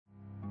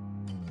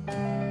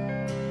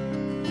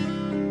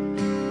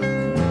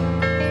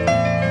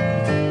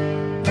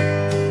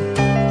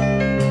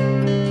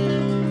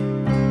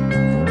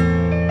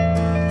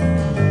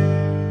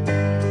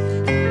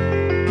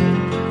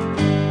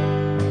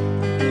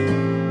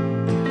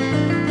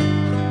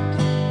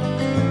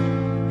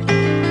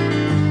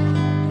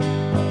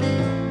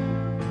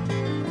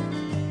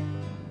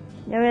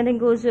听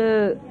故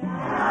事？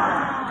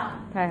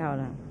太好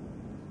了。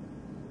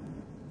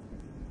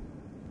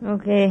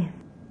OK，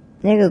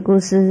 那个故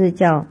事是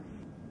叫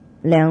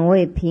两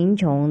位贫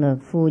穷的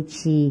夫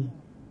妻。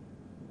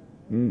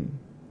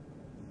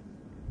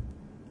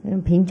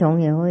贫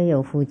穷也会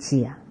有夫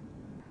妻啊。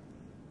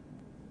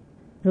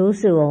如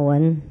是我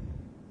闻，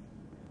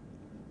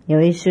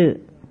有一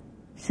世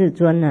世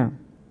尊啊，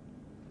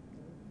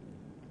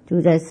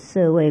住在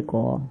舍卫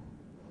国，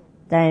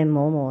在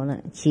某某呢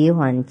齐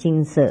缓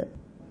精舍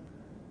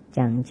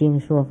讲经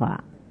说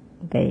法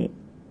给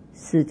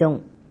四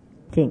众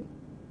听。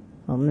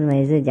我们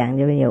每次讲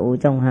这边有五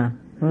众哈，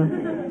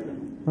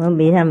我们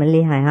比他们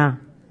厉害哈。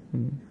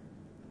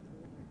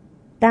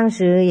当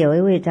时有一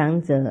位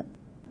长者，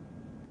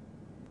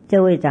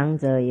这位长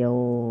者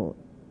有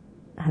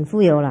很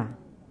富有啦，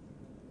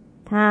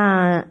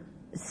他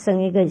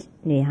生一个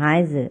女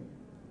孩子，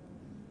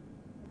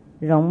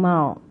容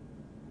貌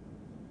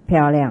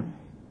漂亮，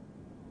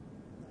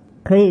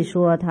可以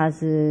说她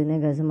是那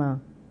个什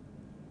么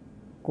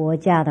国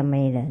家的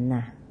美人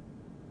呐，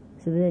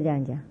是不是这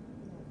样讲？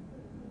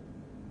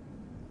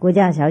国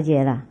家小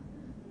姐啦，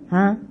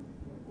啊，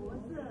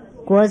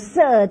国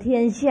色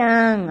天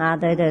香啊，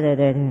对，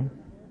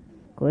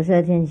国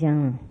色天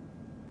香啊，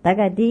大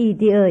概第一、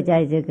第二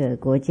在这个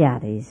国家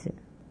的意思。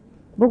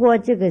不过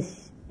这个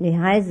女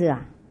孩子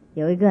啊，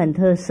有一个很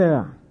特色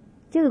啊，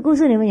这个故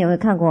事你们有没有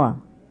看过？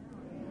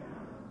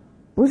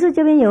不是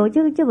这边有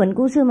这本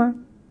故事吗？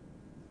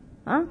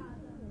啊，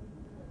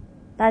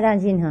大占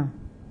经哈，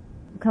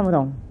看不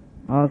懂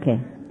 ，OK，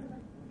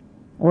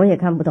 我也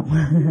看不懂。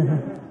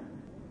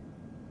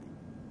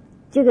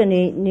这个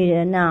女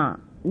人啊，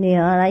女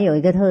儿呢有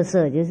一个特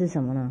色就是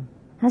什么呢？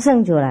她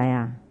生出来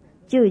啊，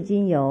就已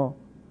经有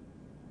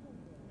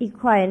一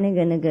块那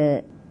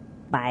个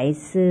白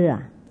丝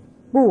啊，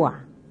布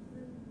啊，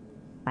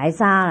白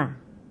纱啦，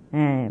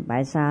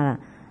白纱啦，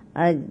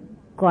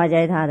挂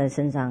在她的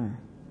身上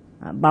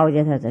啊，包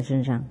在她的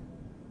身上。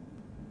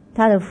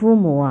她的父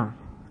母啊，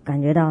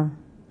感觉到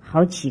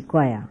好奇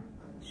怪啊，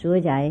所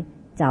以才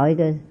找一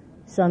个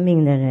算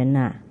命的人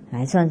啊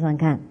来算算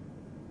看，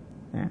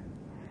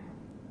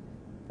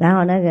然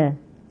后那个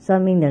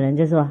算命的人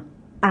就说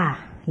啊，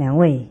两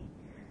位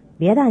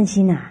别担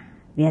心啊，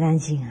别担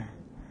心啊，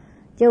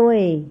这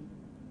位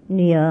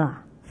女儿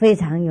啊非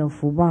常有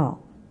福报，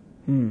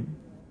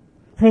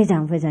非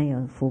常非常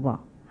有福报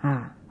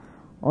啊，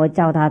我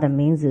叫她的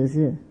名字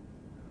是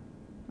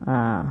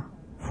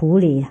狐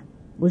狸，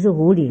不是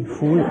狐狸，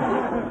狐狸，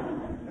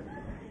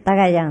大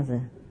概这样子，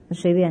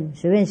随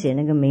便写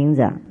那个名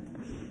字啊。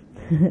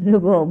如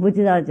果我不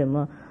知道怎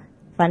么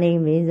翻译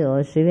名字，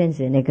我随便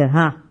写那个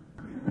哈。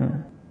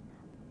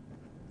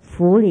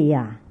狐狸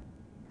啊，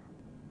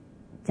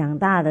长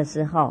大的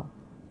时候，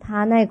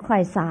它那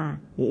块纱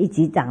也一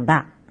起长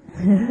大。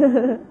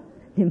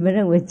你们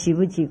认为奇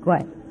不奇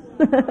怪？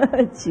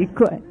奇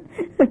怪，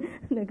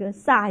那个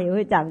纱也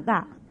会长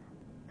大，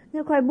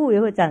那块布也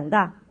会长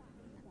大。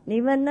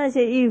你们那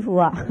些衣服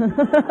啊，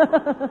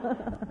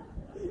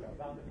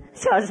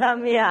小上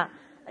面啊，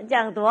这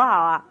样多好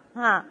啊！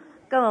哈，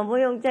根本不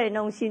用再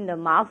弄新的，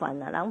麻烦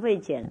了，浪费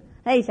钱了。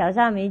嘿，小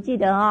沙弥记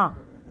得哈，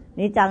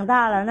你长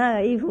大了，那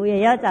个衣服也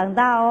要长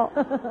大哦。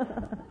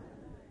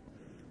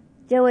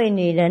这位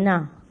女人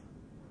啊，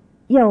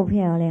又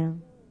漂亮，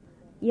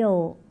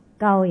又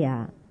高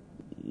雅，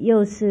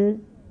又是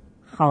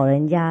好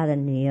人家的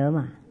女儿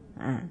嘛，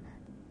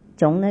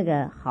从那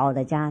个好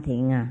的家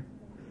庭啊，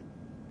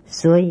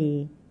所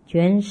以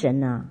全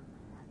省啊、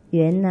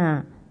元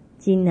啊、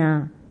金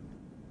啊，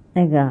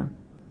那个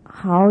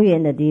好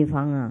远的地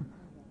方啊，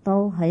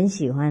都很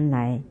喜欢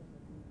来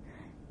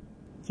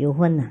求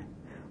婚啊。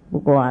不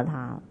过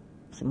他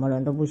什么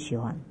人都不喜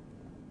欢。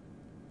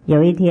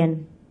有一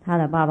天，他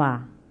的爸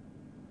爸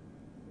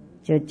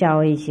就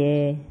叫一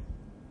些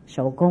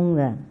手工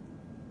的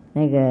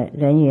那个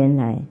人员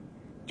来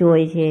做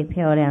一些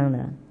漂亮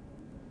的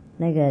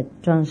那个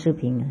装饰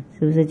品啊，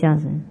是不是这样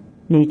子？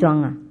女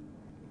装啊，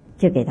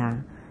就给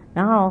他。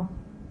然后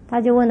他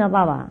就问他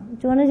爸爸，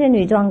做那些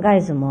女装干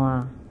什么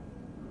啊？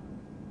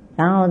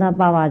然后他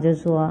爸爸就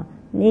说，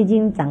你已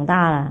经长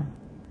大了，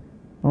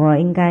我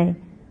应该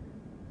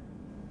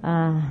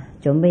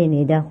准备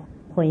你的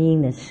婚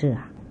姻的事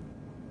啊。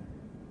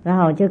然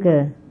后这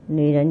个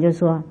女人就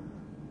说，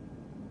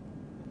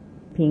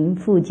凭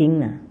父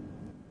亲啊，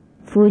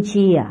夫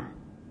妻啊，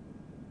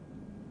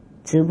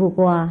只不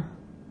过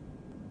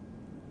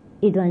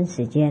一段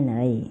时间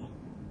而已，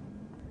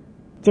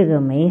这个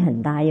没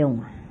很大用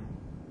啊，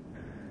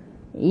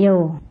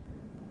又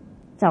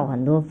造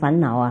很多烦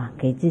恼啊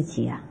给自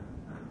己啊，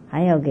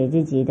还有给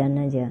自己的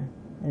那个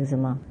什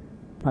么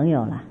朋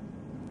友啦。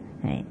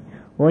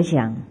我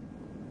想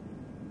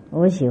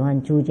我喜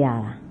欢出家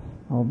啦，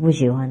我不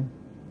喜欢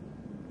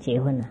结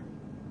婚了，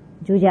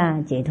出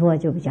家解脱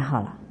就比较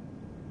好了。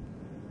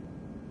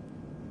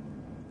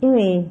因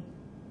为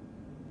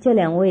这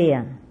两位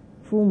啊，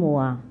父母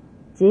啊，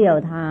只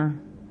有他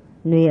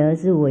女儿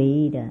是唯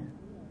一的，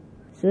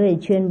所以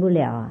劝不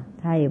了啊，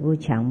他也不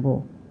强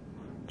迫，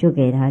就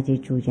给他去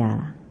出家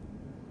了。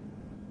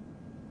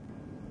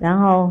然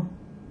后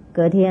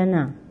隔天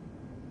呢，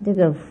这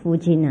个父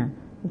亲呢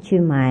去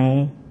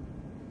买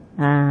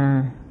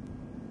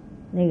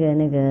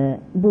那个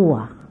布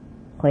啊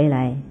回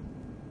来，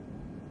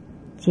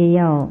就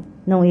要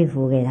弄衣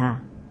服给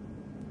他。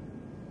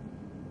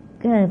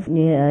个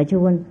女儿就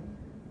问：“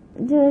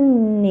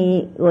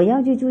我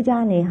要去出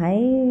家，你还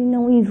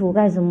弄衣服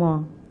干什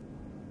么？”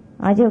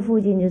这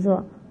父亲就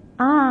说：“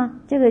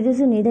这个就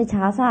是你的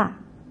茶萨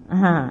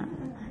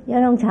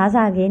要弄茶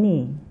萨给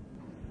你。”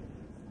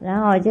然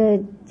后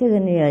这个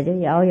女儿就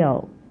摇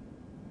摇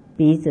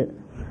鼻子，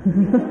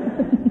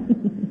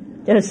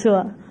就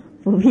说：“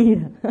不必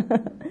了，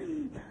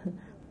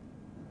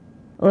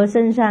我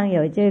身上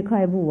有这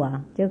块布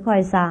啊，这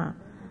块纱，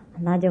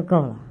那就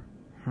够了。”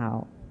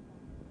好，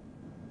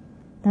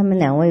他们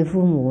两位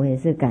父母也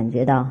是感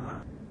觉到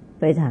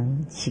非常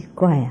奇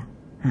怪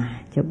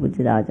就不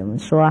知道怎么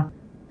说，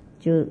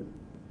就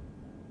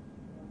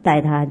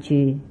带他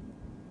去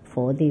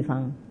佛地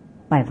方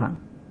拜访。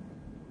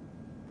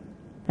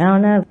然后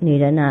那女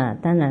人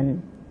当然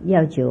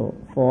要求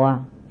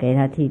佛给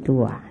他剃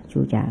度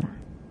出家了。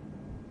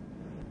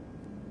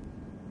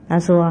他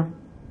说：“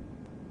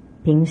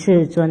平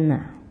世尊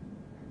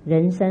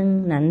人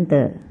生难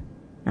得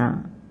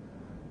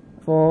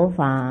佛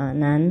法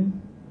难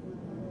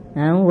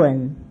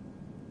闻，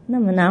那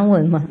么难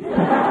闻吗？”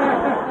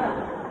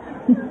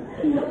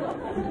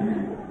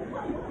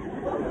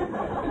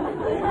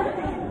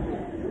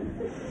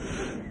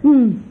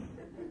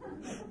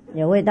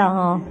有味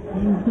道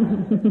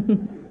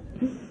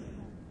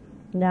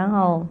然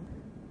后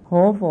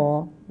活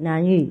佛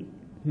难遇，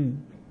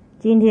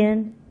今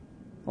天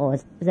我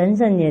人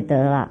生也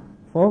得了，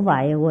佛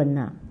法也闻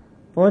了，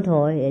佛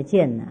陀也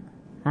见了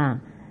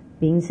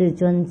平世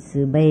尊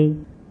慈悲，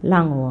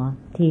让我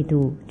剃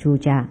度出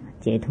家，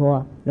解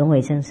脱轮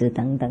回生死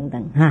等等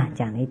等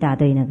讲了一大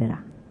堆那个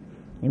啦。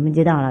你们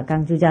知道了，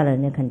刚出家的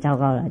人就很糟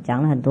糕了，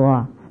讲了很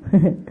多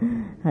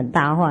很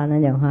大话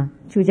那种话。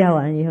出家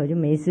完以后就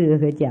没事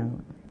可讲了，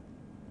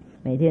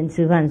每天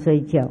吃饭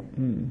睡觉。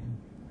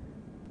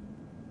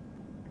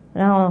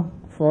然后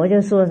佛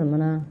就说什么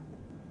呢？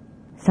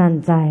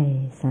善哉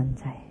善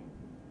哉，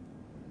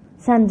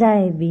善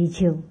哉比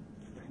丘。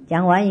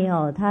讲完以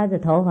后，他的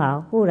头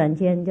发忽然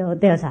间就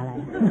掉下来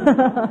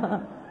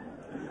了，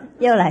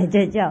又来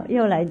这叫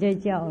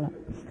了。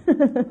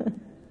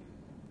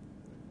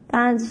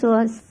他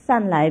说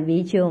善来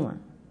比丘嘛，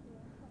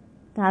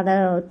他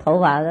的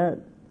头发都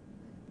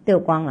掉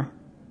光了，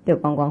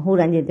忽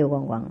然间掉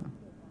光了。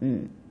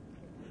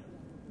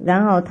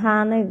然后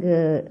他那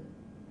个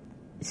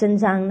身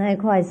上那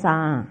块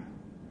纱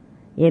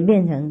也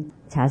变成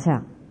茶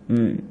萨，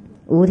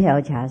无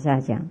条茶萨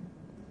讲。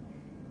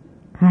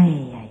哎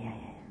呀，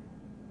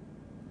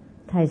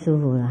太舒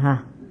服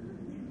了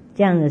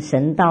这样的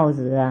神道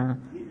子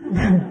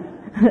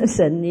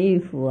神衣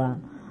服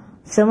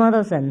什么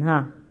都神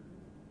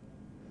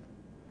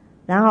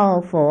然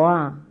后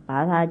佛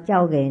把他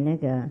交给那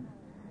个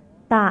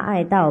大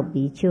爱道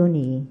比丘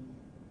尼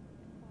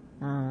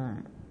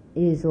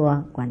意思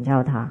说管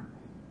教他，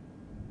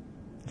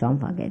转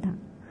法给他。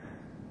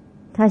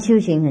他修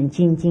行很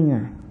精进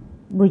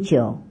不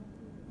久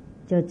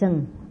就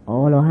证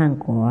阿罗汉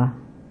果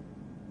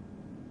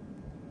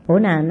佛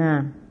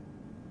男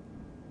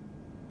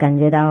感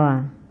觉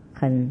到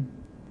很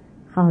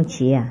好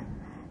奇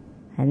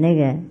很那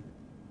个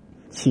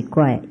奇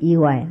怪意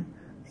外，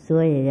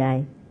所以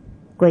来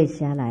跪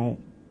下来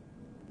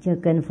就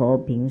跟佛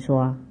平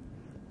说：“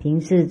平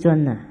世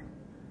尊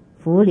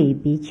佛礼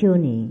比丘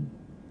尼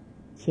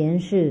前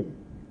世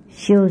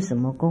修什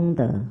么功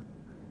德，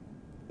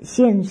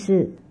现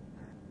世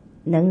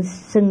能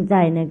生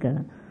在那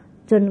个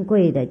尊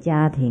贵的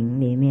家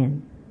庭里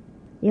面，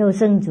又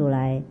生出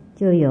来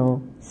就有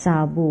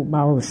纱布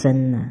包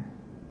身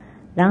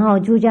然后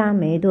出家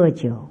没多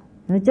久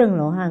证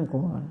罗汉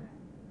果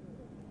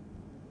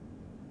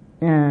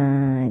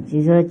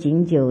就说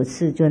谨久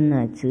世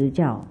尊指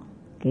教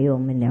给我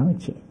们了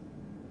解。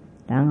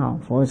然后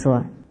佛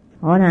说：“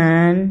阿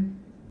难，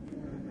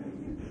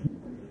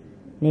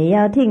你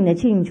要听得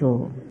清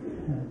楚，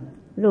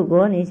如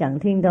果你想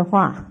听的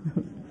话，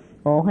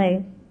我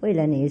会为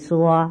了你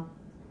说。”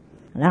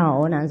然后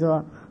阿难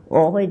说：“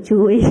我会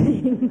注意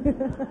听。”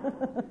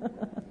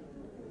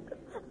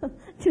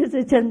就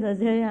是真的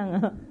这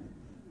样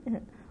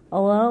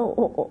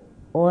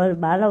我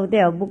把它漏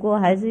掉，不过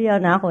还是要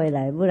拿回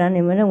来，不然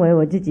你们认为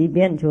我自己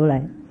编出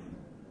来。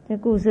这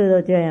故事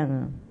都这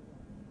样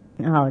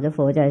然后这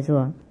佛在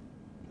说：“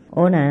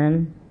阿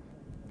难，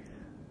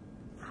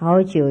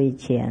好久以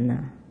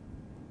前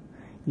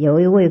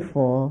有一位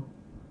佛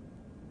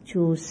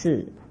出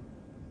世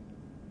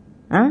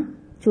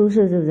出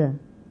世是不是？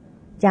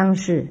将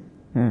世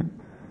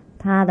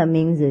他的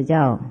名字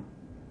叫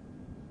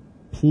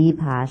毗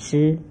跋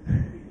师。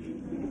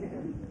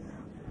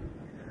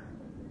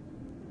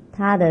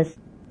他的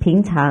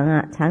平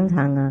常常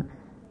常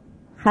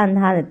和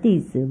他的弟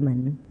子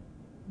们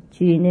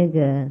去那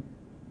个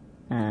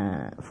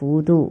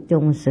福度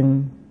众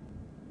生，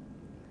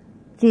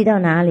去到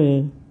哪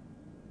里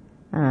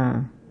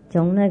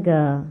从那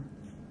个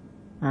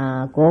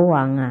国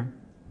王啊，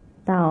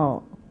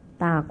到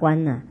大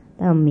官啊，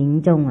到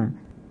民众啊，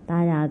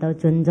大家都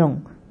尊重，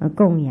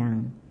供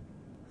养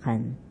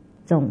很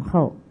重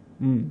厚，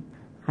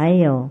还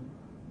有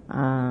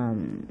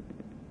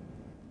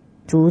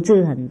组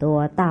织很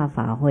多大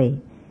法会，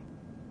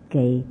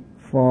给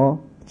佛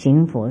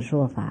请佛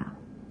说法。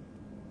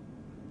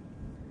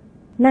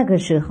那个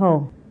时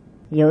候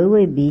有一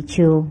位比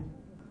丘，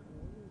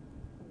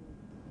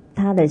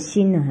他的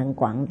心很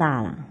广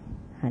大了，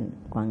很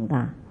广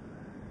大，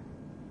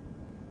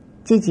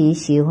自己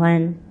喜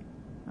欢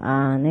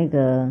那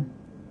个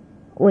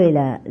为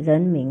了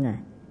人民啊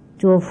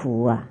做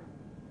福啊，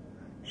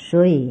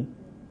所以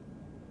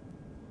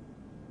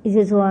意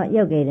思说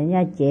要给人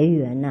家结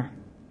缘啊，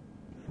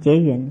结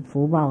缘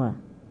福报啊，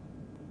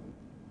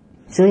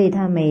所以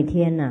他每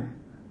天啊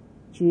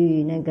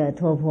去那个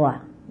托钵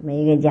啊，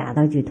每一个家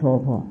都去托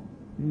钵，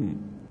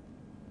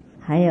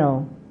还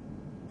有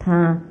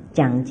他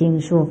讲经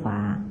说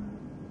法，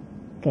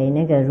给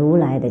那个如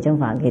来的正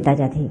法给大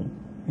家听，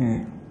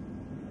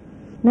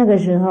那个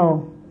时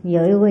候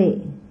有一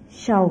位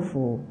少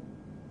妇，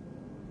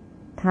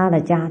他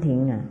的家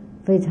庭啊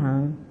非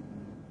常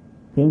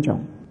贫穷，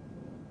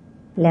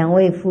两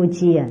位夫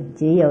妻啊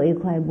只有一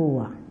块布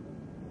啊，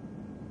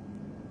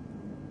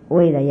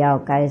为了要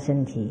盖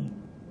身体，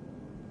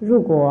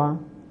如果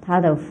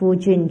他的夫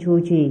君出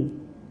去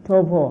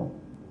托钵，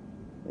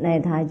那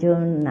他就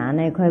拿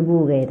那块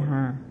布给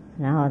他，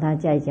然后他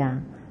在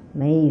家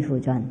没衣服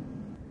穿。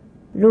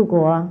如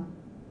果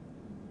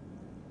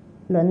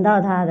轮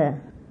到他的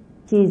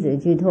妻子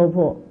去托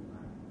钵，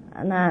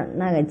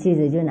那个妻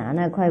子就拿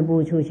那块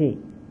布出去，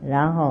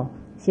然后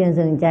先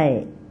生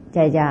在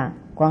家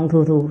光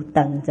秃秃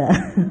等着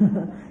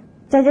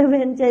在这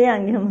边这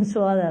样这么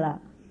说的啦，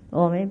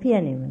我没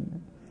骗你们的，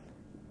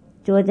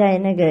坐在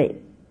那个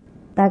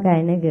大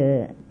概那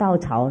个稻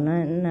草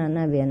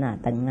那边啊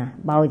等啊，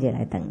包起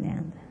来等那样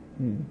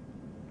的。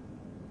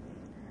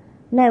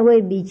那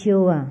位比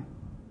丘啊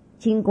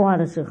经过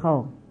的时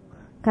候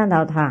看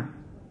到他，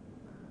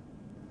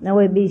那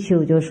位比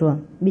丘就说，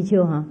比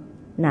丘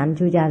男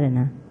出家人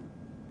啊，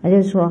他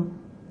就说，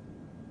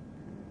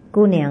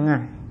姑娘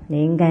啊，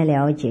你应该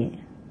了解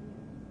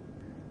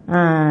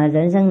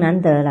人生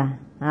难得了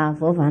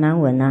佛法难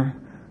闻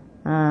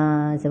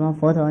什么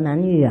佛陀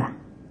难遇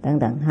等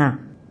等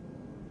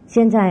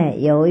现在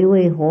有一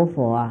位活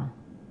佛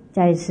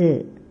在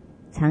世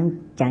常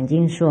讲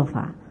经说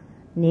法，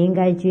你应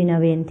该去那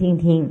边听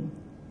听，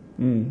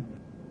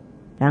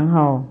然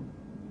后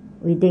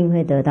一定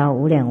会得到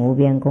无量无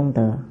边功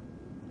德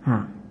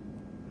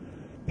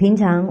平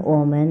常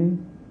我们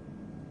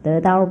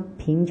得到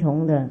贫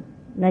穷的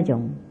那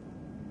种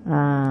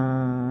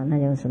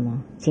什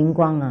么情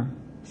况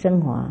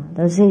生活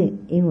都是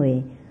因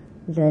为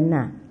人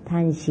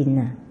贪心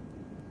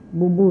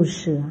不布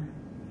施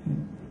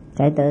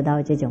才得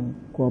到这种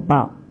果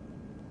报。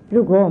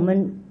如果我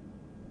们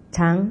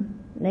常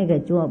那个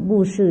做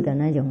布施的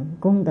那种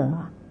功德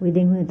一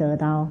定会得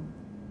到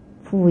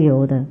富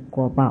有的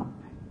果报。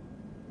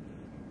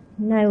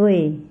那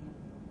位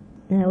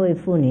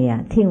妇女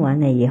听完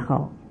了以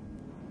后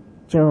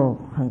就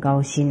很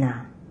高兴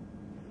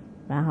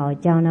然后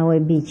叫那位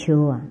比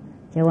丘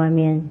在外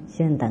面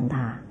先等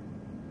她。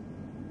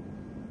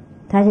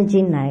她就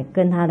进来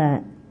跟她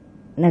的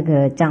那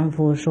个丈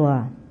夫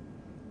说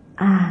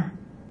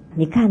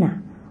你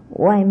看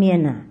外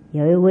面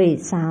有一位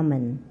沙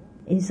门，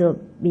一说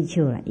比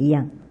丘一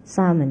样，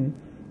沙门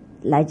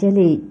来这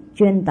里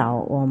劝导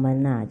我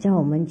们叫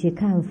我们去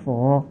看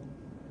佛，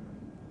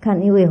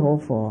看一位活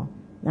佛，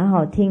然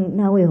后听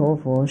那位活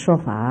佛说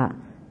法，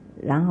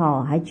然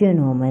后还劝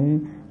我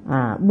们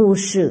布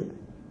施，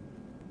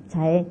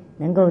才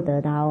能够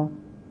得到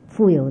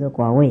富有的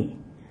果位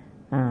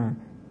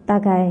大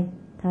概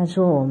他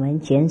说我们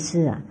前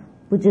世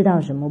不知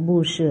道什么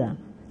布施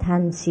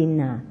贪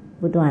心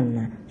不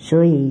断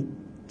所以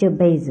这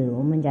辈子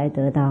我们才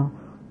得到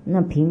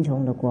那贫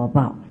穷的果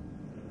报。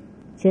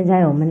现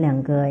在我们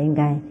两个应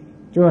该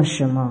做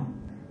什么，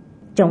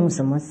种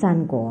什么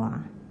善果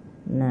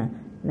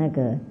那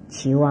个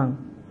期望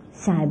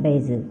下一辈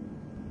子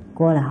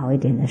过了好一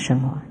点的生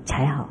活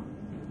才好。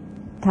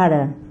她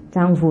的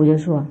丈夫就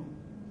说，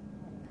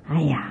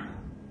哎呀，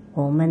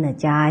我们的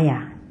家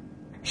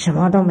什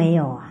么都没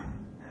有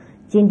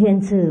今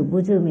天吃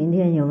不知明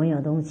天有没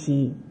有东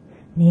西，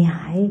你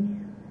还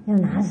要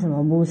拿什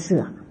么布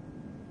施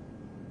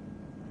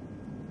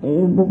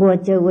不过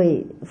这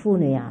位妇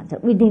女就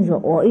一定说，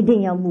我一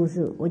定要布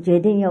施，我决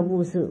定要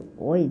布施，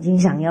我已经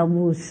想要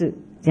布施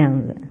这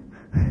样子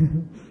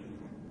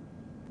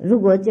如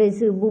果这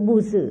次不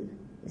布施，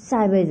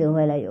下一辈子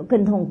回来有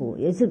更痛苦，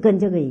也是跟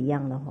这个一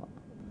样的话，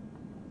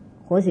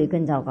或许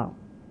更糟糕。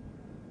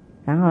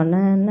然后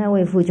那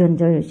位夫君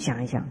就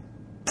想一想，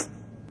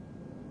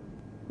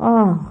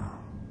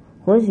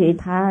或许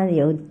他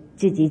有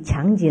自己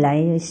藏起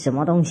来什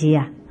么东西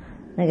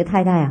那个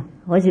太太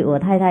或许我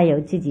太太有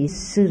自己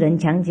私人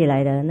藏起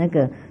来的那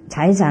个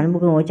财产不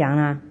跟我讲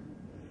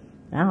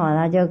然后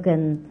他就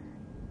跟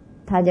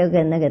他就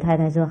跟那个太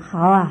太说：“好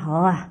啊，好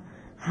啊，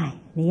嗨，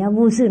你要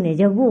布施你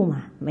就布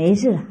嘛，没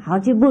事了，好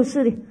去布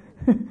施的。”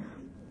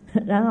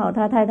然后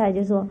他太太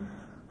就说：“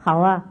好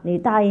啊，你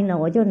答应了，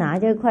我就拿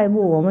这块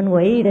布，我们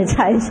唯一的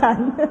财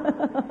产，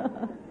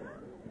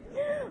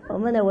我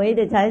们的唯一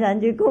的财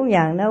产去供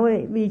养那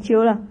位比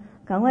丘了，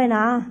赶快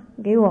拿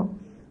给我。”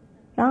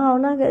然后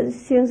那个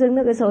先生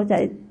那个时候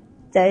在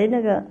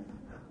那个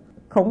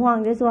恐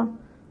慌，就说：“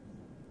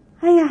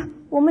哎呀，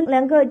我们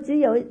两个只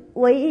有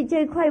唯一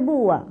这块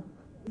布啊，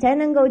才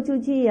能够出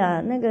去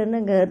啊，那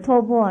个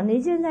托钵，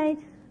你现在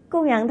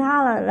供养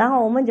他了，然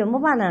后我们怎么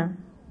办呢？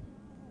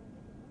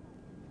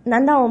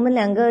难道我们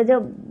两个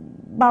就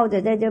抱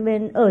着在这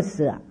边饿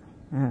死啊？”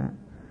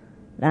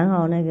然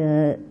后那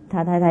个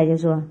他太太就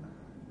说：“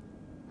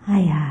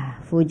哎呀，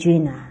夫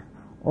君啊，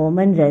我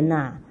们人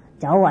啊，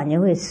早晚也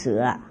会死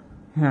啊，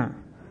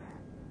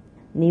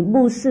你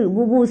不施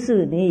不布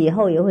施，你以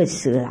后也会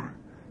死啦。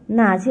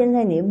那现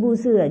在你布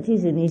施了，即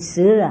使你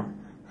死了，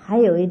还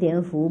有一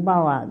点福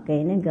报啊，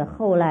给那个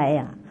后来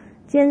呀。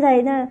现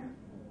在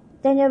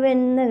在那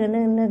边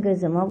那个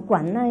什么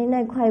管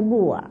那块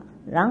布啊，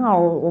然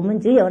后我们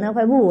只有那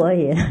块布而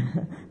已，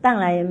当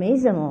然也没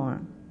什么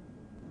啊。”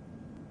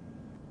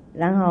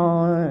然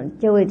后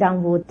这位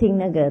丈夫听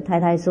那个太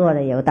太说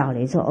的有道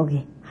理，说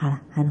OK 好了，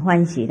很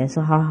欢喜的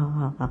说：“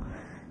好，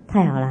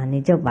太好了，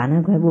你就把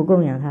那块布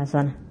供养他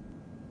算了。”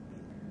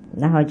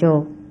然后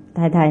就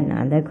太太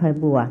拿那块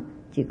布啊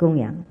去供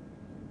养。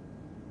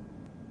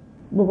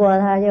不过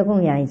他要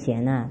供养以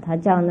前啊，他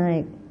叫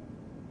那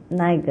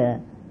个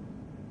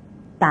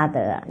大德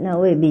啊，那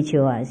位比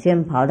丘啊，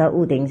先跑到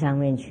屋顶上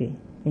面去，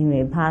因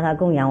为怕他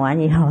供养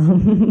完以后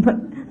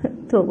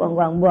脱光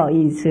光不好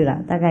意思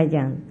了，大概这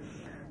样。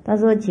他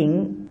说：“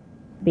请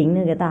禀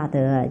那个大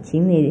德啊，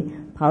请你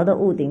跑到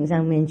屋顶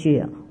上面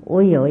去，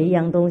我有一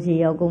样东西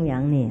要供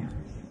养你啊。”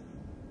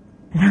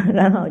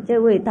然后这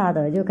位大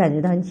德就感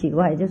觉到很奇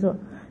怪，就说：“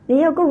你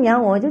要供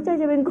养我，就在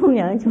这边供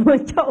养，怎么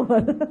叫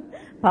我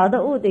跑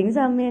到屋顶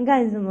上面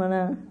干什么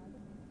呢？”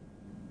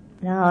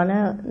然后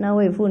那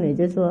位妇女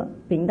就说：“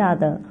禀大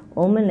德，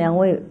我们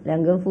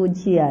两个夫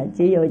妻啊，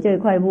只有这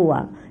块布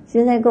啊，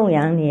现在供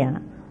养你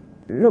啊，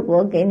如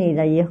果给你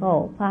了以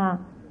后，怕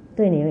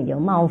对你有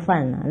冒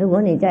犯啊，如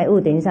果你在屋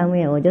顶上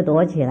面，我就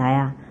躲起来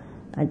啊，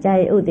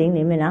在屋顶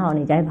里面，然后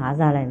你再爬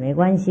下来，没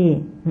关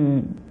系。”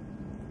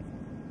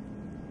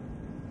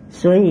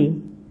所以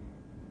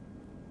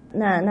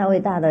那位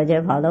大德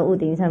就跑到屋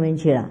顶上面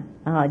去了，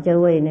然后这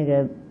位那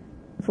个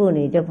妇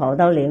女就跑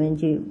到里面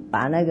去，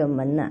把那个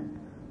门啊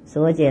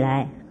锁起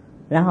来，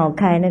然后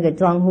开那个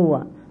窗户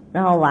啊，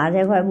然后把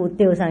这块布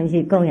丢上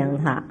去供养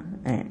他。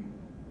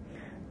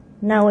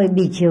那位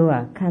比丘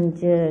啊，看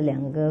这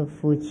两个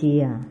夫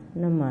妻啊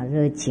那么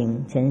热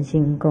情诚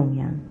心供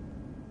养，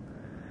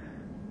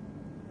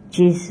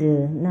其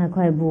实那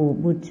块布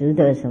不值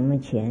得什么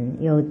钱，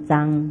又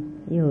脏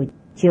又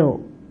旧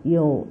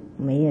又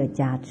没有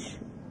价值，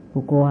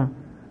不过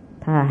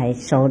他还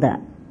收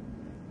的，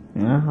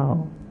然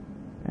后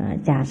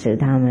加持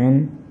他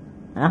们，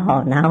然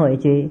后拿回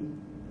去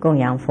供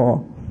养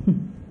佛。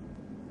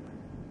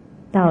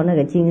到那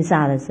个金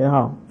沙的时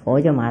候，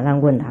佛就马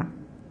上问他：“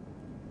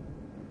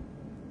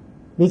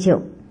比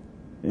丘，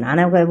拿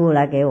那块布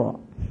来给我。”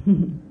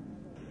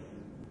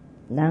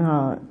然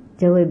后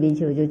这位比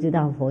丘就知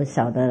道佛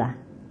晓得了，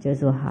就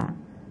说：“好，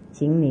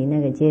请你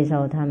那个介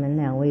绍他们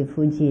两位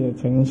夫妻的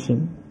诚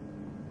心。”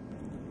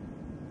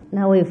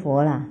那位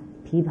佛啦，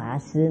毗跋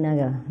师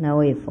那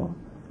位佛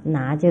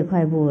拿这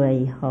块布了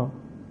以后，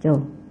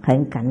就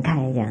很感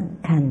慨这样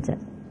看着。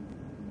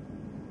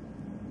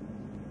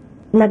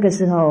那个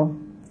时候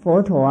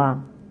佛陀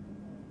啊，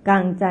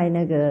刚在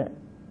那个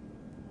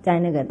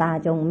大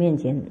众面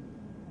前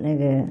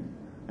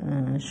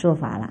说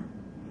法了。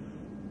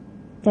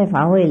在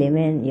法会里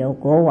面有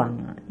国王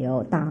啊，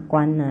有大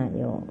官啊，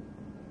有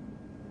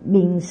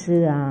兵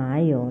士啊，还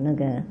有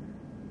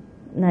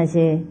那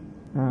些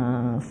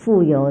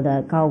富有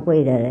的高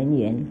贵的人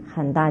员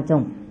和大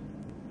众，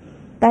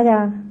大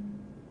家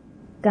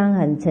刚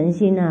很诚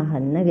心啊，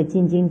很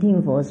静静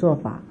听佛说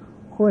法，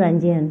忽然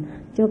间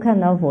就看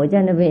到佛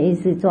在那边一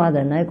直抓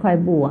着那块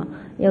布啊，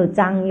又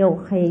脏又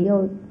黑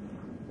又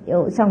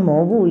像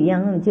抹布一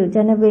样，就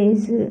在那边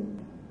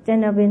在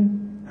那边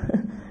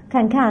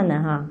看看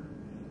了哈，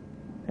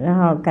然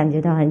后感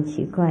觉到很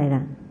奇怪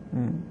了，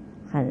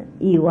很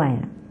意外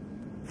了。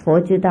佛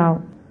知道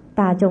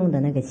大众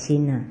的那个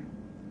心啊，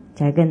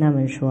才跟他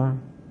们说：“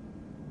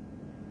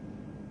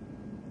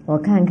我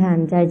看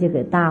看在这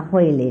个大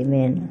会里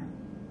面，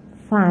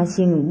发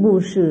心布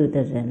施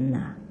的人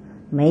啊，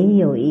没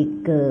有一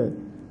个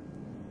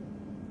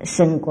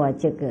胜过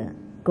这个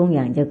供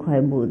养这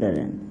块布的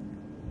人，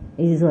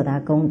意思说他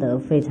功德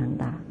非常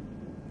大。”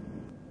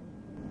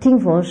听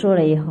佛说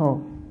了以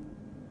后，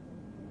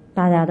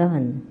大家都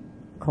很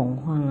恐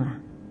慌啊。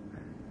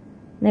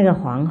那个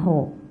皇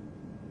后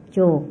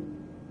就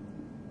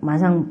马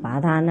上把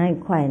他那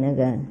块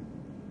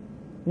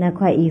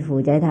衣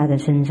服在他的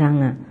身上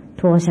啊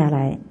脱下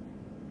来，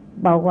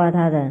包括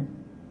他的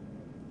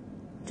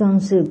装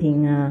饰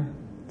品啊，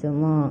怎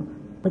么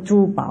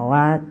珠宝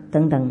啊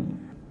等等，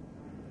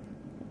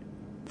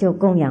就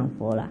供养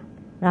佛了。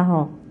然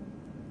后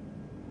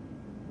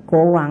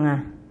国王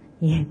啊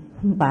也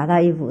把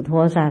他衣服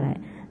脱下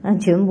来，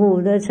全部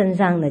的身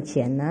上的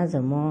钱啊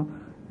什么，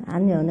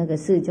还有那个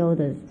四周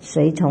的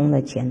随从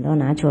的钱都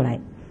拿出来，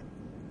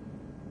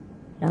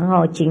然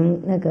后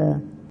请那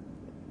个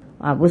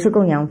不是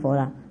供养佛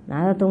了，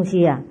拿到东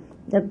西啊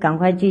就赶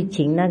快去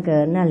请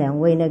那两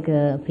位那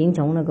个贫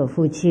穷那个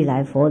夫妻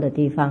来佛的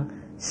地方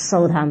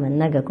收他们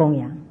那个供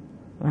养，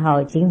然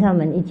后请他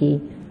们一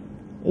起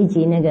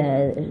那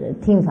个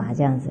听法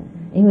这样子。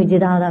因为知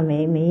道他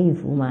没衣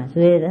服嘛，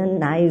所以他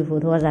拿衣服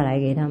脱下来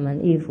给他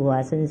们，衣服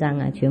啊身上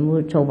啊全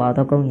部抽宝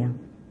的供养。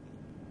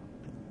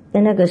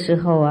在那个时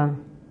候啊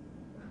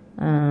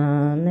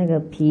那个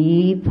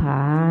琵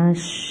琶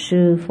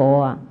师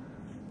佛啊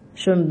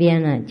顺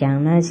便呢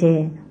讲那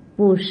些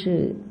布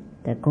施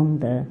的功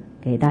德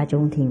给大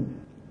众听，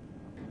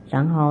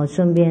然后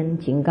顺便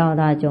警告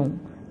大众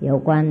有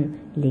关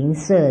吝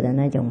啬的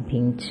那种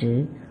品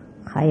质，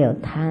还有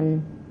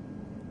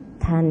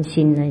贪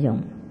心那种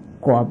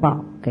果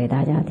报给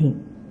大家听。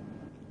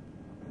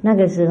那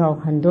个时候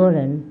很多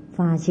人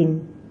发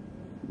心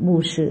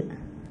布施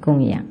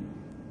供养。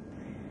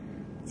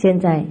现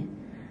在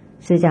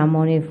释迦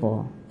牟尼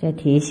佛在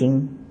提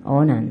醒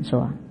阿难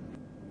说，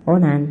阿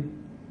难，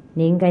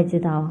你应该知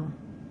道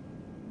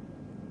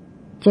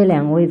这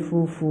两位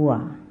夫妇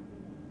啊，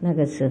那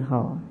个时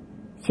候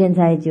现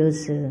在就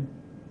是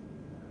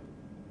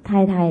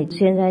太太，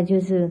现在就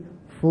是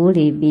扶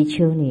离比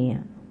丘尼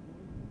啊。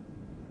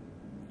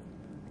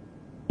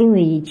因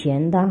为以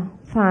前的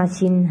发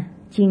心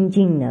精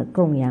进的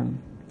供养，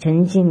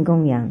诚信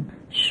供养，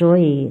所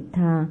以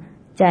他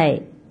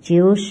在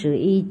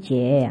91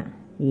劫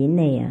以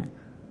内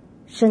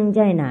生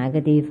在哪个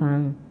地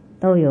方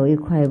都有一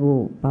块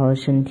布包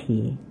身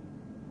体，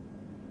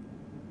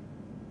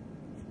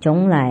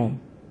从来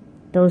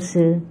都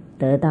是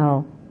得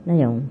到那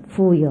种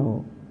富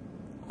有、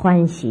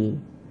欢喜、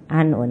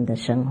安稳的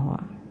生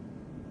活。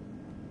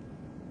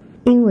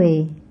因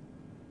为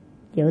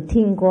有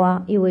听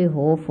过一位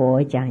活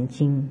佛讲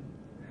经，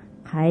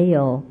还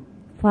有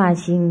发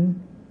心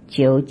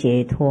求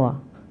解脱，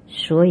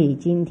所以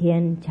今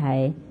天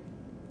才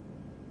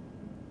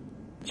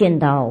见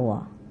到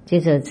我，就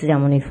是释迦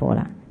牟尼佛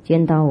了，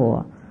见到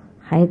我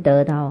还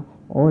得到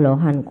阿罗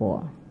汉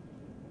果，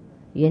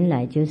原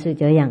来就是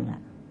这样了，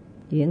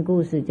缘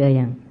故是这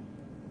样。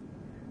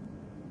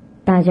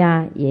大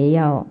家也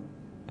要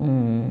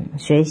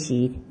学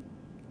习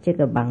这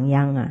个榜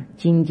样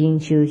精进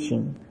修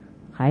行，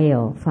还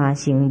有发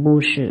心布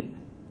施，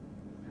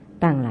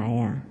当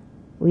来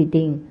不一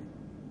定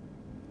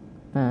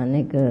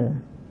那个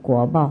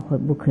果报会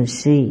不可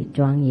思议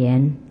庄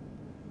严。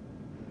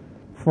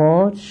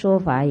佛说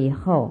法以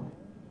后，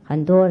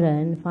很多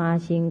人发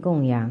心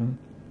供养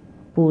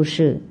布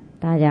施，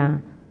大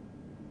家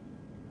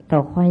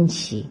都欢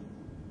喜，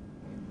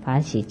法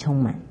喜充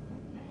满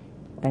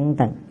等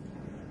等。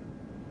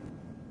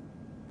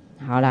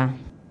好啦，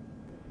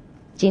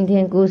今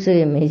天故事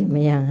也没怎么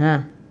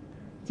样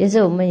就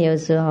是我们有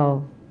时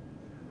候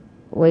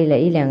为了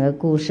一两个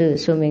故事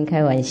顺便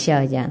开玩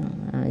笑这样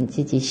你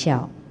自己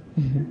笑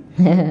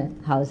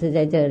好事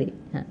在这里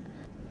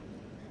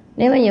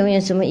你们有没有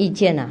什么意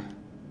见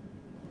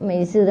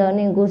每次都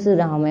念故事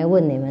的好没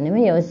问你们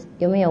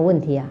有没有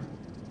问题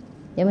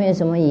有没有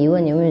什么疑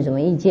问，有没有什么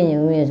意见，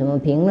有没有什么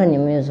评论，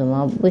有没有什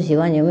么不喜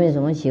欢，有没有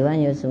什么喜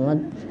欢，有什么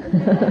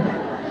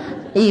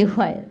意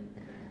外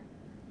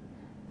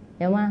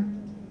有吗？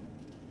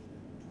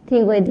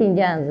听归听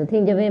这样子，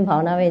听这边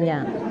跑那边这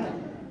样，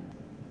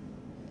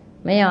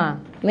没有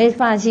没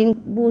发心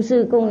布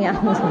施供养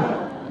什么？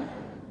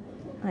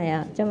哎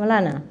呀，这么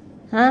烂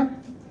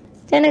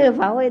在那个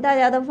法会大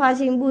家都发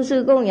心布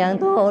施供养，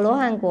都阿罗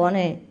汉果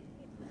呢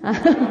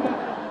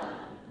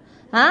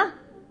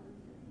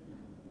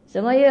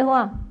什么月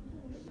话？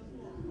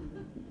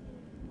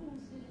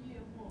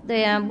对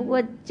呀，不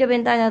过这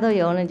边大家都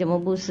有呢，怎么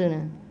布施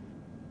呢？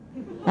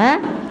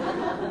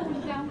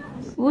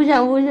不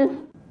想布施，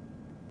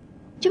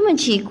这么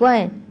奇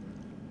怪，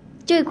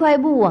这块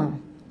布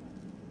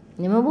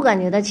你们不感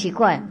觉到奇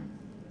怪？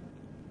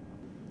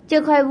这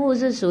块布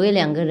是属于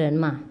两个人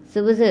嘛，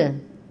是不是？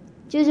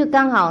就是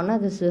刚好那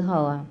个时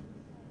候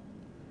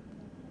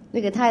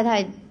那个太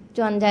太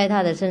装在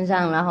他的身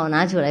上，然后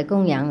拿出来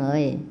供养而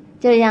已，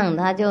这样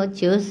他就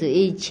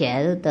91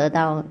劫得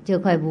到这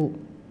块布，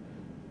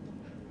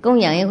供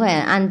养一块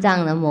安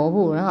葬的抹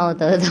布，然后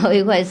得到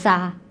一块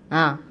纱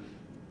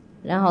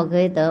然后可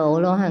以得阿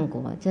罗汉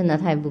果，真的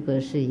太不可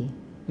思议。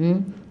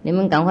你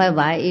们赶快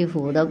把衣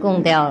服都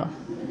供掉了，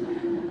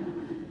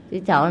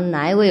去找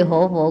哪一位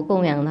活佛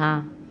供养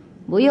他，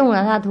不用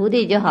了，他徒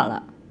弟就好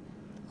了，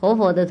活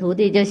佛的徒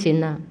弟就行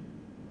了。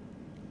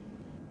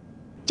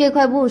这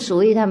块布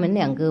属于他们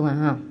两个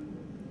嘛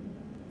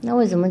那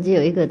为什么只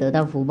有一个得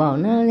到福报，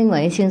那另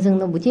外一先生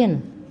都不见了？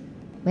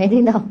没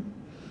听到？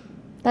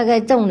大概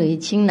重女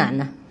轻男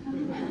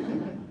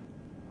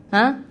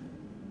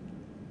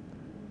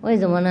为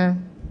什么呢？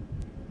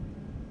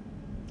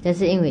这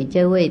是因为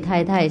这位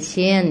太太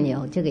先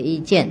有这个意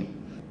见，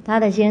她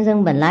的先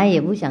生本来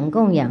也不想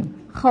供养，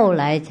后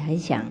来才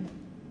想，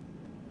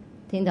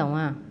听懂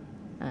吗？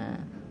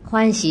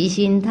欢喜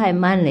心太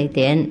慢了一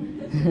点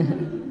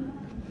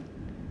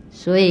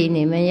所以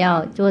你们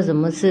要做什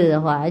么事的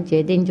话，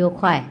决定就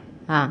快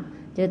啊，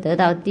就得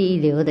到第一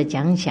流的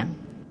奖赏。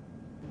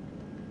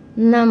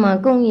那么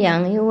供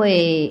养一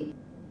位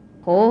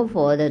活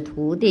佛的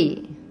徒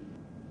弟，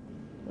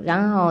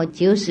然后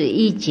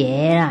91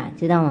劫了，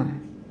知道吗？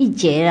一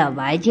劫了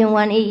，100千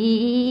万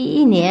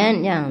一年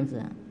这样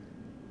子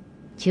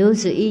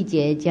，91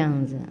劫这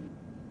样子。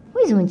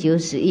为什么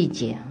91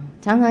劫啊？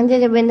常常在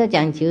这边都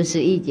讲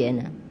91劫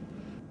呢，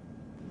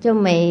就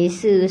每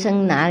世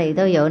生哪里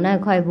都有那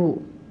块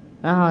布，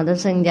然后都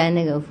生在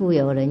那个富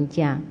有人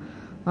家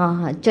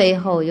啊，最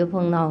后就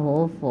碰到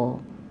活佛，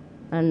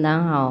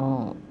然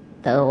后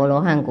得阿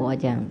罗汉果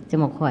这样这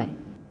么快，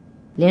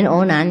连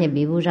欧南也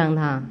比不上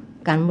他，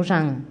赶不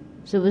上，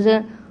是不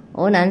是？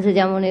欧南释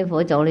迦牟尼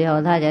佛走了以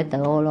后，他才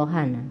得阿罗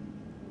汉呢。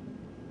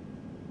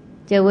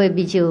这位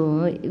比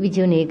丘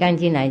尼刚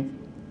进来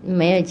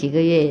没有几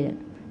个月，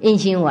印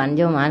心完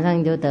就马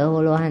上就得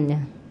阿罗汉这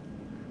样，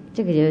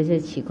这个就是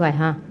奇怪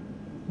哈。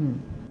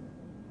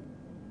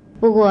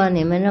不过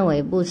你们认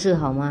为布施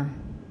好吗？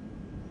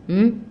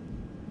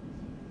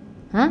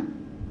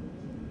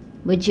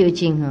不究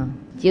竟哈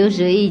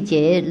，91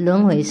劫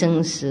轮回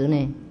生死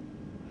呢，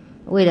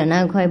为了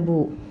那块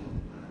布，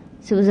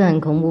是不是很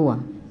恐怖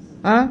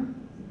啊？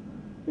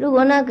如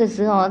果那个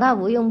时候他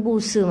不用布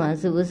施嘛，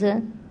是不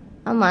是？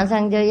他马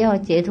上就要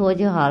解脱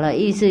就好了，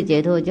意识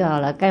解脱就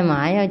好了，干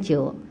嘛要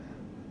求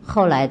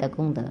后来的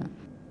功德？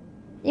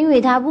因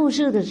为他布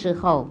施的时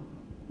候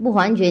不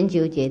完全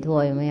求解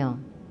脱，有没有？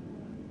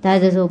他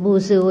就说布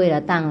施为了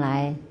当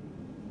来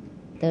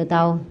得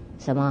到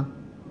什么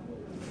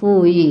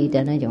富裕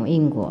的那种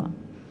因果，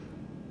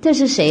这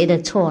是谁的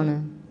错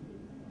呢？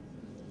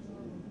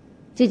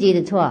自己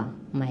的错？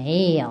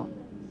没有，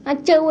那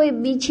这位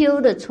比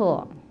丘的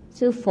错，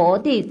是佛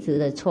弟子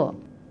的错。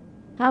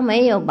他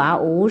没有把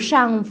无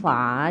上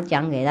法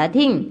讲给他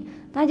听，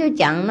他就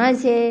讲那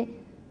些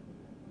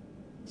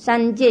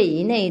3界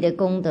以内的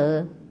功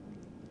德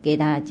给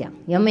他讲，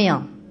有没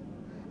有？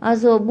他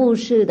说布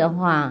施的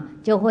话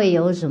就会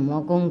有什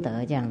么功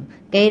德，这样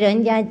给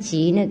人家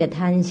集那个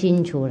贪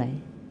心出来。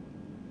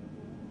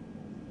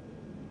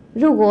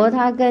如果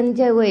他跟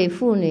这位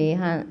妇女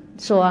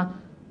说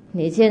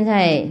你现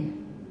在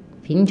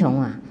贫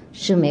穷啊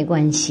是没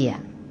关系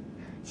啊，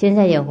现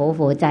在有活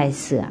佛在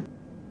世啊，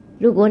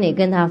如果你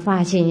跟他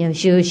发心要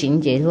修行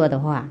解脱的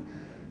话，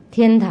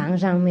天堂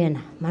上面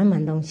满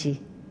满东西，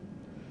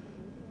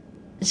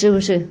是不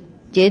是？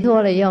解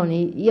脱了以后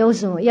你有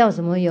什么要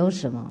什么有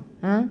什么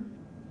啊？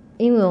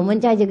因为我们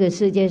在这个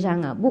世界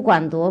上啊，不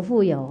管多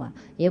富有啊，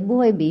也不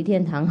会比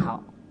天堂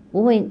好，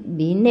不会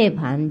比涅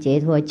槃解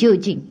脱究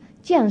竟，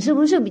这样是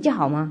不是比较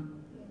好吗？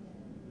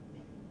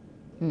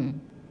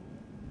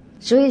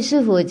所以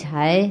师父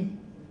才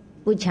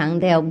不强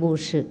调布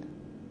施，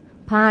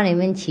怕你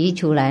们起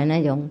出来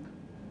那种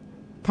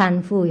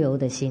贪富有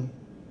的心。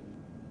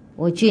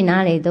我去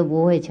哪里都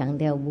不会强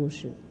调布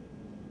施，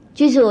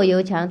即使我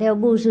有强调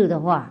布施的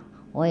话，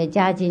我也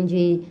加进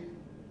去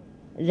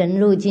人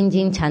入精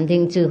进禅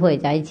定智慧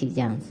在一起这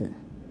样子，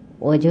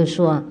我就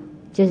说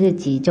这是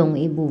其中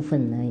一部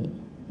分而已，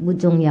不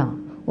重要。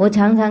我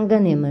常常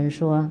跟你们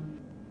说，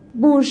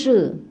布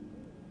施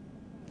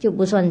就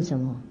不算什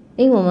么，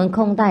因为我们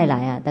空带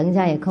来啊，等一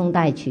下也空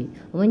带去，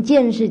我们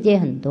见世界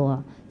很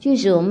多，即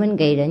使我们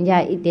给人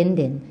家一点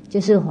点，就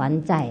是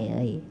还债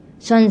而已，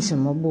算什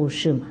么布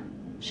施嘛？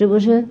是不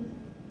是？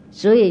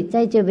所以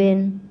在这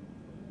边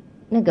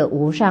那个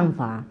无上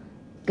法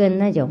跟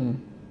那种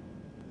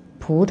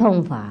普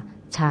通法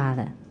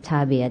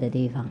差别的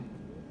地方，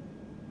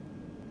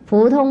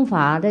普通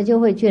法的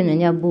就会劝人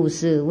家布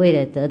施，为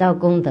了得到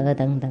功德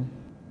等等，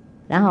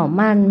然后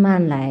慢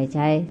慢来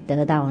才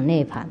得到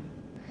涅槃。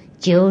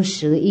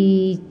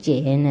91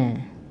劫呢，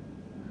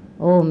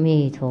阿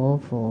弥陀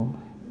佛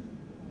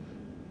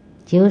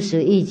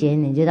，91劫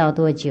你知道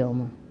多久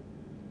吗？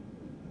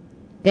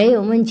给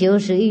我们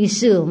91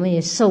世我们也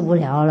受不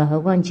了了，何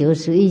况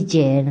91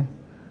劫呢？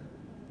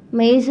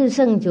每一次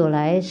圣酒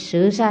来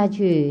食下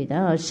去，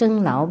然后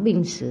生老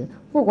病死，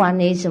不管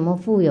你什么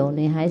富有，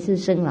你还是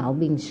生老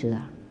病死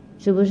啊，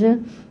是不是？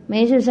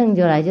每一次圣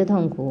酒来就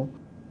痛苦，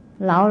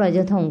老了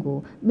就痛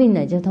苦，病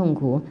了就痛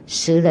苦，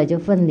死了就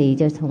分离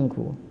就痛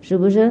苦，是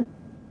不是？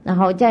然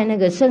后在那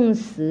个生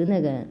死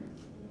那个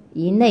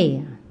以内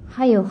啊，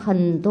还有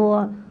很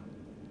多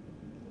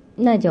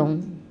那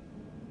种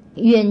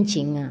冤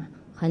情啊，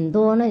很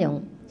多那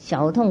种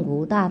小痛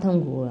苦大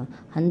痛苦了，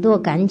很多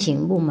感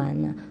情不满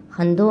啊，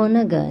很多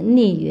那个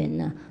逆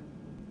缘啊，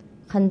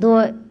很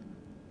多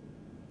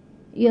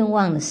愿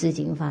望的事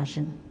情发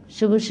生，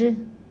是不是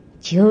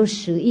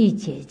？91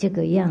劫这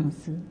个样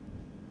子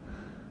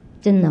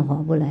真的划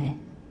不来。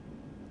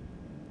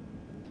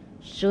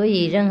所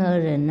以任何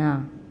人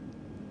啊，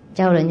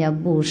叫人家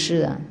布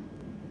施啊，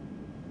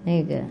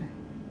那个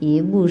以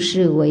布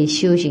施为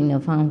修行的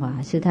方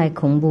法是太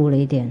恐怖了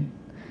一点，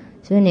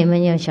所以你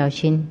们要小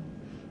心。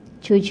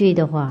出去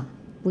的话，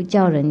不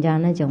叫人家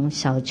那种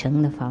小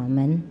乘的法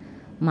门，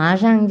马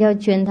上就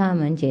劝他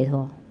们解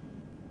脱。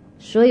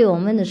所以我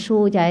们的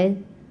书才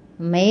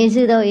每一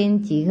次都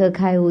因即刻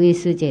开悟，一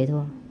时解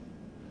脱，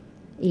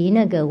以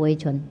那个为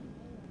准。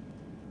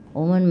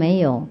我们没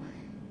有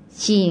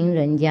吸引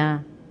人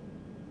家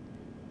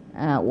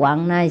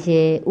往那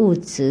些物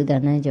质的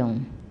那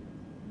种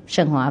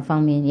升华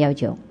方面要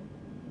求，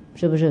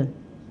是不是？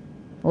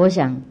我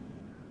想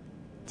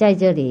在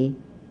这里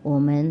我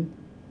们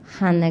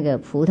和那个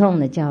普通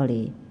的教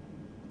理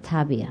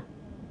差别啊。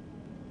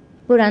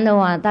不然的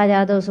话，大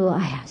家都说，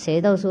哎呀，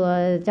谁都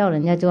说叫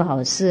人家做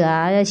好事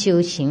啊，要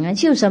修行啊，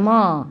修什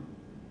么？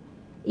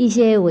一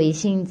些唯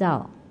心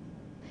造。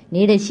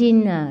你的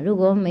心呢，如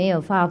果没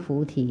有发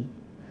菩提，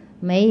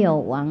没有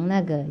往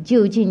那个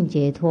究竟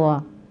解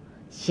脱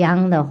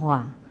想的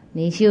话，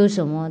你修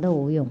什么都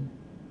无用。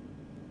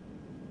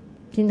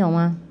听懂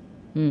吗？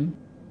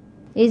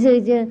一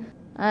直就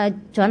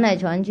传来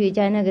传去，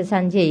在那个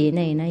三界以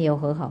内，那有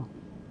和好？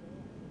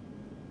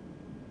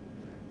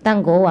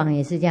当国王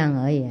也是这样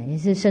而已啊，也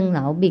是生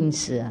老病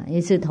死啊，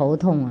也是头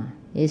痛啊，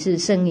也是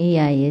生意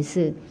啊，也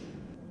是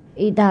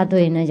一大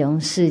堆那种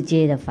世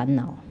界的烦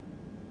恼。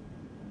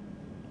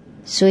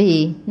所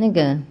以那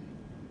个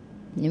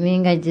你们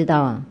应该知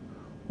道啊，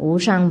无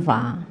上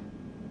法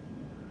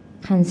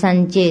和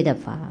三界的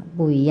法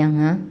不一样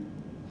啊。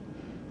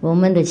我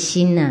们的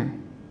心啊，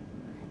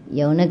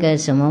有那个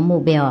什么目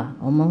标啊，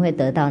我们会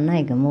得到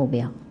那个目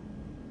标。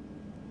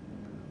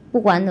不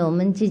管我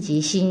们自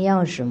己心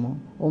要什么，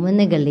我们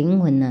那个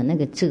灵魂啊，那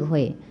个智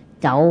慧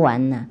早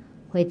晚啊，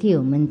会替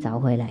我们找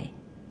回来。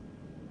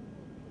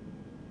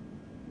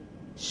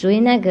所以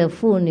那个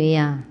妇女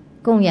啊，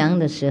供养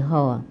的时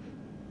候啊，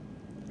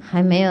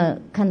还没有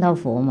看到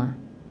佛嘛，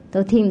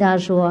都听他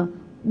说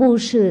布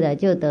施的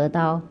就得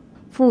到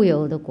富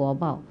有的果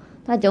报。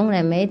他从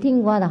来没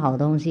听过的好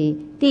东西，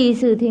第一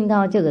次听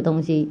到这个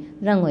东西，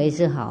认为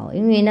是好，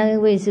因为那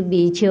位是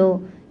比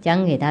丘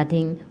讲给他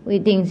听，不一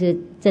定是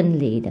真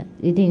理的，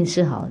一定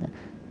是好的，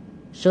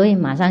所以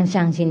马上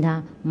相信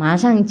他，马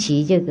上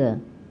起这个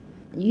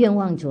愿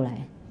望出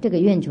来，这个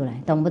愿出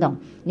来，懂不懂？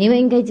你们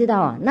应该知道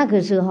啊，那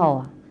个时候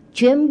啊，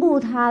全部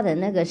他的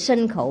那个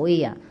身口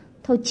意啊，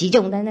都集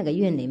中在那个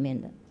愿里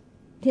面的，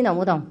听懂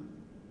不懂？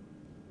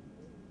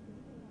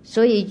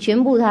所以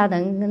全部他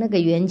的那个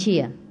元气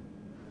啊，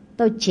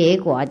都结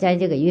果在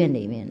这个愿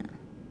里面了，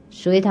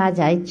所以他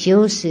才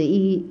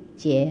91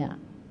劫啊，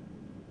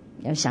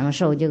要享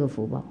受这个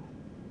福报。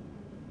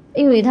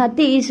因为他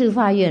第一次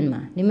发愿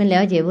嘛，你们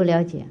了解不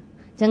了解？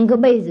整个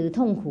辈子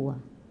痛苦啊，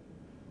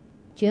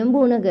全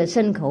部那个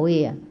身口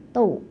意啊，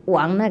都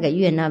往那个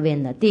愿那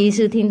边的。第一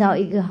次听到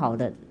一个好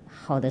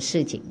的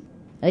事情，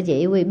而且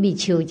一位比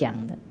丘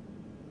讲的，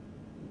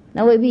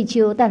那位比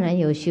丘当然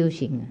有修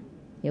行啊，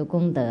有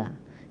功德啊，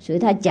所以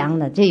他讲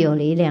的就有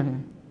力量啊，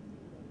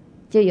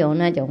就有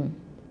那种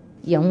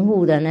拥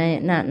护的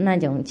那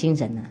种精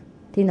神啊，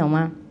听懂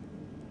吗？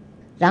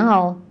然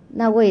后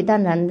那位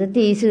当然的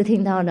第一次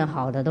听到的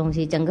好的东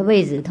西，整个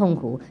辈子痛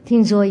苦，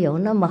听说有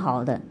那么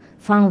好的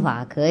方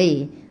法可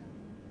以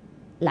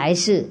来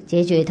世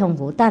解决痛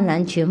苦，当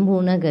然全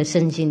部那个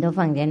身心都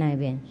放在那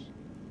边。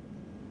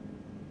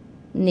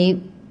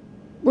你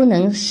不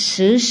能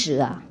时时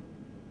啊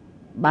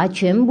把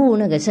全部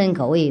那个身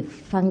口意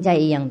放在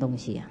一样东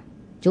西啊，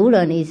除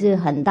了你是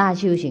很大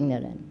修行的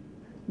人，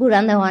不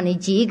然的话你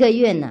几一个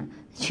愿啊，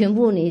全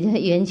部你的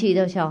元气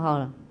都消耗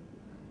了，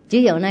只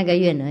有那个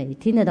愿而已，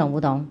听得懂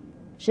不懂？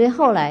所以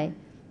后来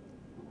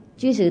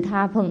即使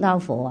他碰到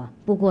佛啊，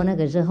不过那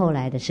个是后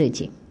来的事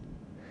情，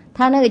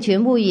他那个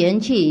全部元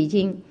气已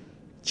经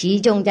集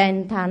中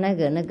在他那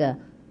个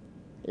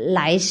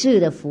来世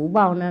的福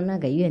报那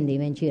个愿里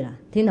面去了，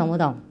听懂不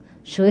懂？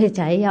所以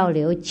才要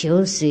留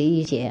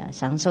91劫啊，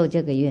享受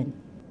这个愿。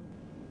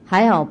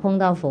还好碰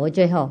到佛，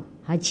最后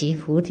还起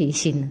菩提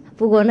心了，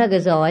不过那个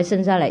时候还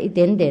剩下来一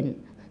点点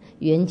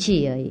元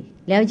气而已，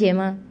了解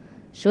吗？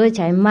所以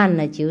才慢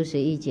了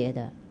91劫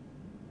的。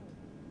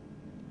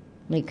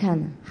你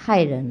看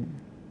害人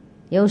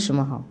有什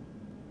么好？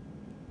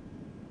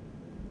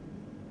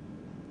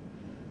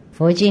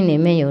佛经里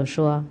面有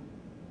说，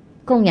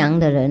供养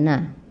的人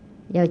啊，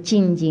要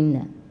静静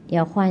的，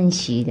要欢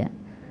喜的，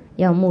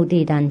要目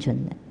的单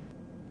纯的；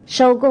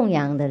收供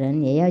养的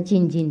人也要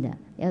静静的，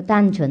要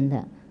单纯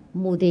的，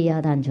目的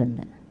要单纯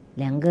的，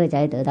两个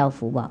才得到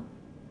福报。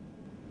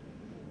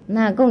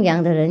那供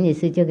养的人也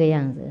是这个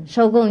样子，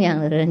收供养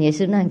的人也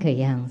是那个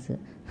样子，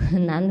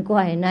难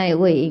怪那一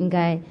位应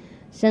该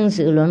生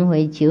死轮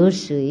回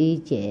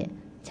91劫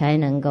才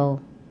能够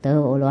得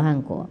阿罗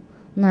汉果，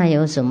那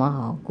有什么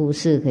好故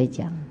事可以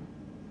讲？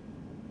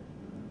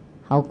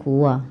好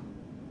苦啊，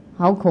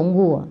好恐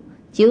怖啊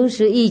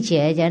！91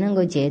劫才能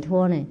够解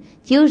脱呢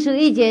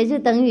，91劫就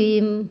等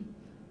于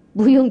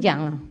不用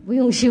讲了，不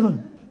用修了，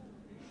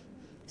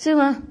是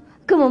吗？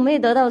根本没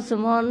得到什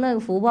么那个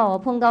福报啊！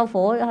碰到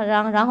佛，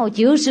然后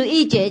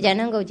91劫才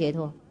能够解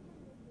脱，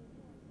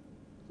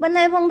本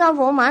来碰到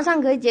佛马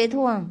上可以解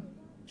脱啊，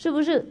是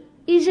不是？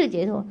意识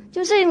解脱，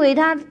就是因为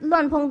他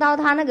乱碰到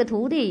他那个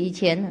徒弟以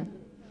前呢，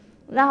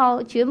然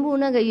后全部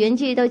那个元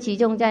气都集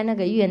中在那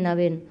个院那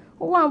边，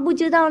哇，不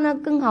知道那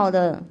更好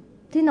的，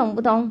听懂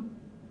不懂？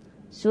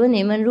所以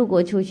你们如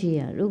果出去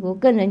啊，如果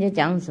跟人家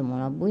讲什么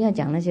了，不要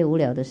讲那些无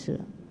聊的事了，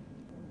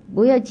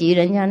不要急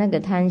人家那个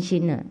贪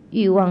心啊、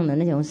欲望的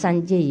那种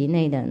3界以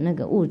内的那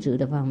个物质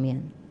的方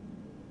面，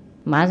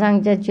马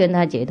上就劝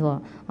他解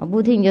脱啊，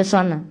不听就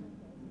算了。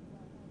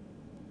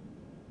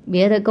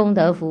别的功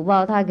德福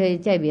报，他可以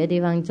在别的地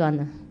方赚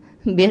了，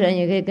别人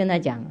也可以跟他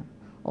讲，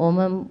我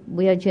们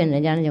不要劝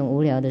人家那种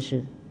无聊的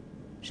事，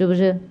是不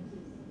是？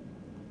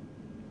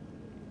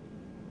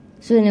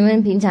所以你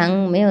们平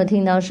常没有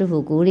听到师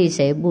父鼓励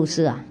谁布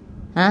施啊？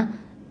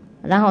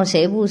然后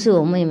谁布施，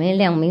我们也没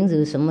亮名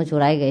字什么出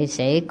来给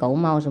谁狗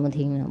冒什么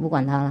听了，不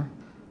管他了。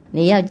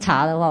你要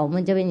查的话，我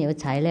们这边有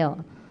材料，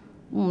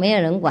没有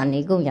人管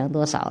你供养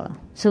多少了，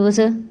是不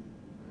是？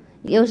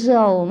有时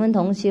候我们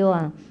同修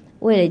啊，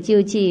为了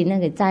救济那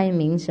个灾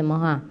民什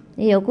么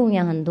也有供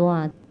养很多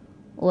啊。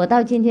我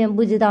到今天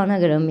不知道那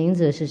个人名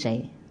字是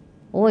谁，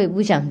我也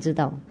不想知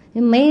道，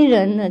没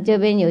人呢这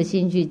边有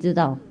兴趣知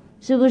道，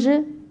是不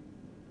是？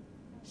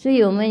所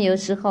以我们有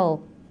时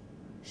候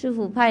师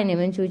父派你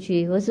们出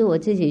去，或是我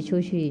自己出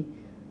去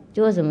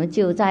做什么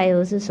救灾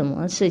或是什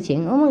么事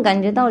情，我们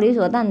感觉到理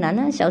所当然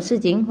啊，小事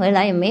情回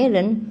来也没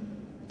人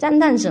赞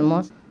叹什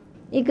么。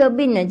一个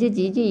病了自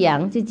己去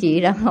养自己，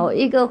然后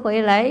一个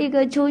回来，一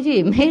个出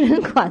去没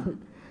人管，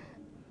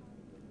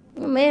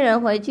没人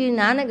回去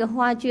拿那个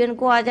花圈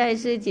挂在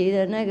自己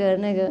的那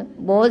个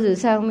脖子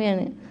上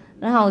面，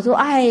然后我说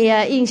哎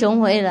呀，英雄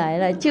回来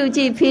了，救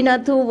济拼了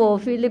突破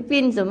菲律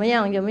宾怎么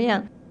样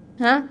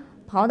啊，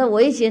跑到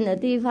危险的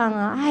地方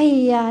啊，哎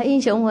呀，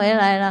英雄回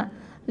来了，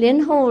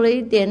脸厚了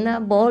一点啊，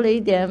薄了一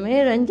点，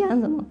没人讲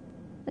什么，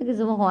那个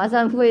什么华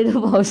山会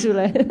都跑出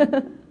来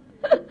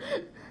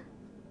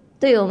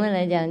对我们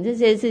来讲，这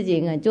些事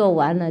情啊，做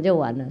完了就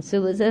完了，是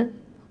不是？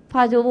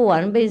怕做不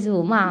完被师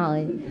父骂而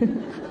已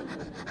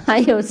还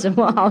有什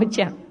么好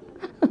讲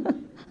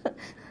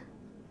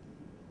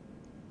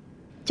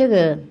这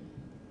个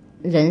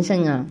人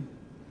生啊，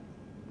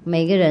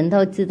每个人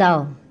都知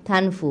道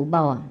贪福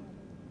报啊，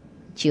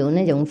求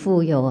那种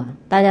富有啊，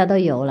大家都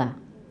有了，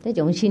这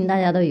种心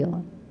大家都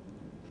有。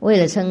为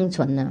了生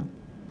存啊，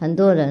很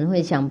多人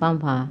会想办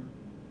法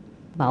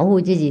保护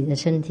自己的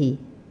身体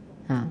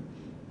啊，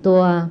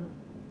多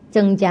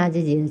增加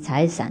自己的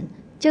财产，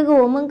这个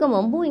我们根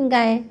本不应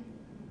该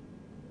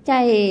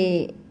再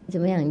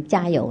怎么样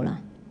加油了。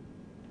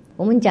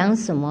我们讲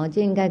什么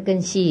就应该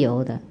更稀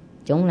有的，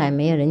从来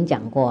没有人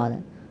讲过的，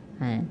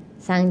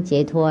上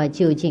解脱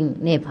究竟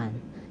涅槃，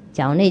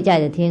找内在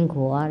的天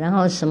国然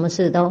后什么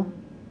事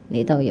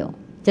你都有，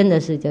真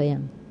的是这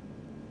样。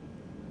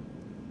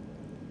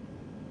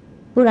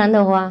不然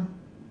的话，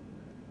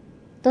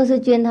都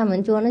是劝他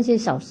们做那些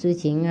小事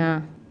情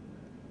啊，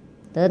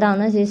得到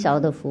那些小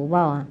的福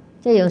报啊，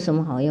这有什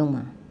么好用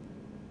吗？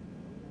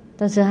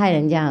都是害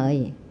人家而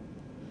已。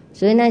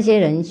所以那些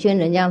人劝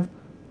人家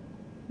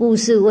布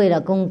施为了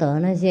功德，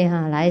那些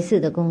来世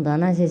的功德，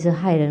那些是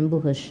害人不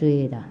可思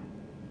议的，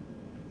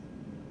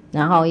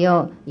然后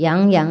又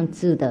洋洋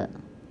自得，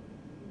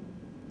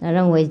那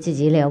认为自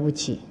己了不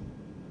起，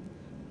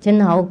真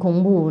的好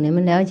恐怖，你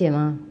们了解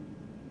吗？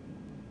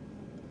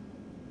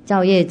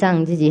造业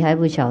障自己还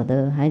不晓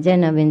得，还在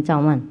那边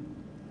造慢。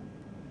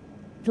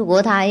如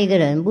果他一个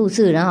人布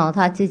施，然后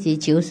他自己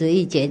求死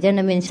一劫，在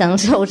那边享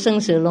受生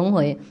死轮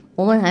回，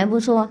我们还不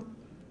说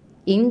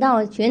引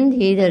导全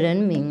体的人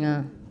民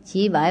啊，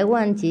几百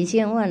万几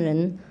千万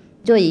人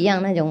做一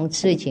样那种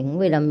事情，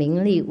为了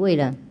名利，为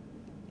了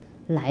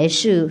来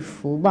世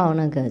福报，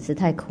那个是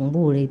太恐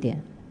怖了一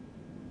点，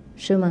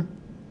是吗？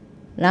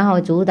然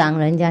后阻挡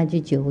人家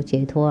去求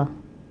解脱。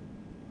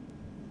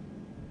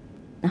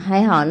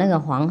还好那个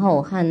皇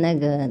后和那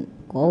个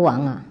国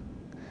王啊，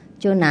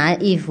就拿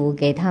衣服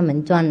给他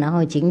们穿，然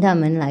后请他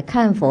们来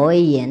看佛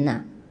一眼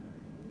啊，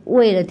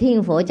为了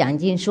听佛讲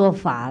经说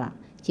法了。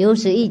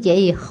91劫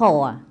以后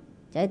啊，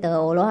才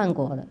得阿罗汉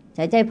果的，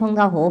才再碰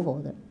到活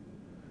佛的，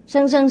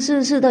生生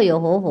世世都有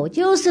活佛，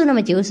就是那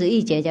么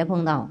91劫才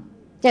碰到，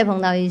再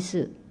碰到一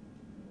次。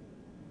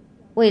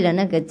为了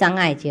那个障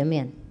碍前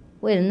面，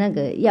为了那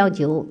个要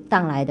求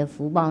当来的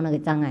福报那个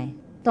障碍，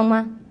懂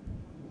吗？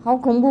好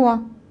恐怖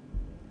啊！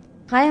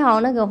还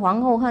好那个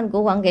皇后和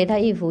国王给他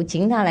衣服，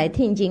请他来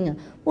听经啊，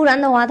不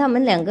然的话他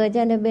们两个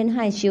在那边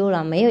害羞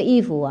了，没有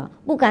衣服啊，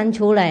不敢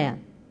出来啊。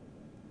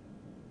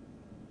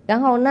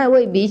然后那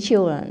位比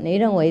丘啊，你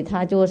认为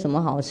他做什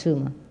么好事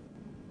吗？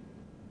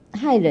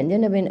害人在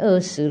那边饿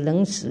死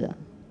冷死啊。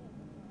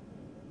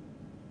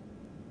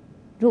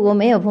如果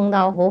没有碰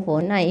到活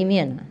佛那一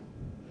面啊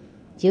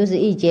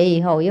，91劫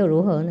以后又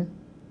如何呢？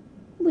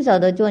不晓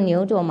得做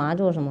牛做马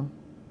做什么。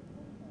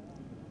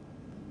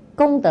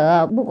功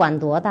德不管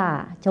多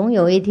大，总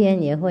有一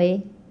天也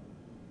会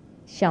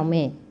消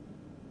灭，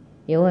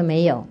也会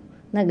没有，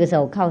那个时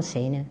候靠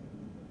谁呢？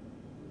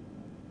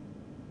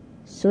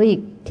所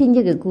以听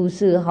这个故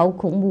事好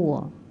恐怖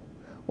哦。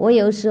我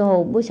有时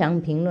候不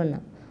想评论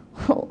了，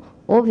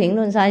我评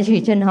论下去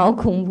真的好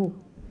恐怖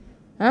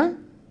啊！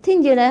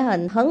听起来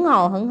很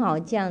好很好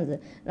这样子，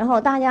然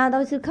后大家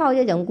都是靠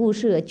这种故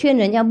事劝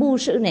人家布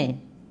施呢，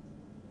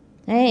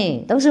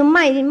哎，都是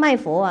卖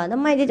佛啊，都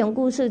卖这种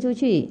故事出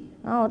去，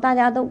然后大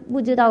家都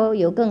不知道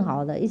有更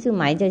好的，一直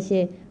买这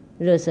些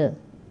垃圾，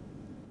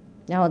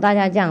然后大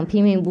家这样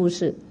拼命布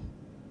施，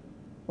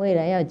为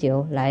了要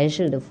求来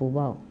世的福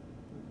报。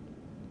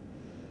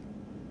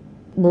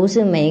不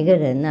是每一个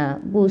人啊，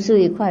布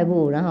施一块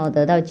布，然后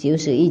得到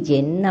90亿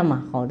劫那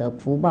么好的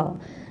福报。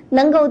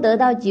能够得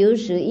到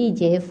90亿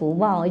劫福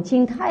报已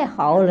经太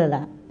好了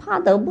啦，怕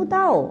得不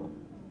到。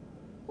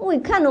我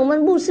看我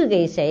们布施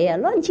给谁啊？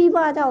乱七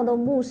八糟的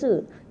布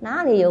施，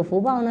哪里有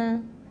福报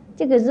呢？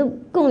这个是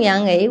供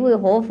养给一位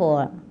活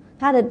佛，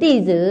他的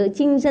弟子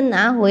今生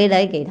拿回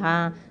来给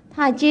他，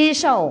他接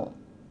受，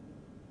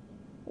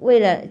为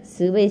了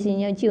慈悲心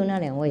要救那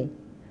2位，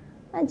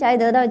那才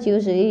得到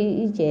90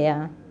亿劫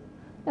啊。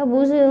要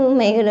不是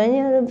每个人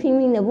要是拼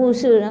命的布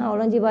施，然后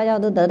乱七八糟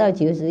都得到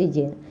90亿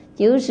劫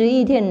，90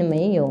亿天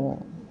没有，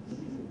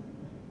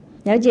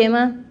了解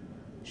吗？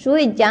所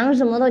以讲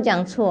什么都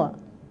讲错，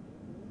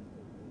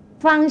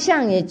方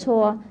向也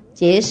错，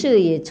解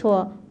释也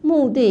错，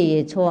目的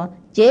也错，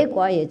结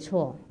果也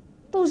错，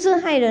都是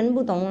害人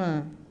不懂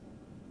啊。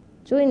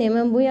所以你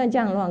们不要这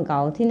样乱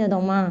搞，听得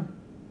懂吗？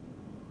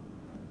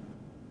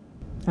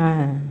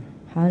啊，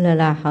好了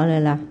啦，好了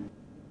啦。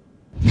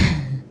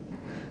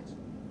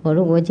我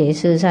如果解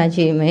释下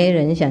去，没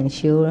人想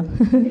修了。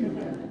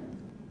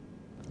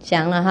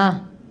想了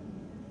哈，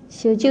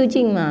修究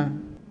竟嘛，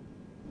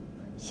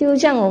修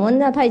像我们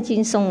那太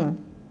轻松了，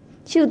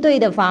修对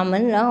的法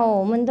门，然后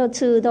我们都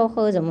吃都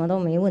喝什么都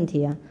没问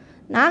题啊。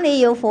哪里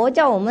有佛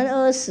叫我们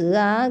饿死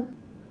啊、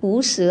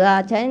苦死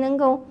啊，才能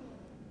够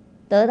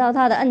得到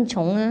他的恩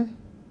宠啊？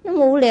那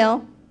么无聊，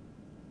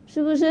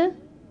是不是？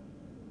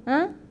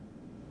啊，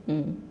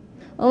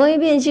我们一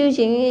边修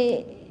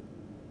行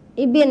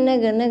一边那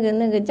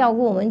个照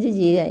顾我们自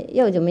己的，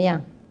又怎么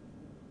样？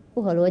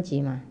不合逻辑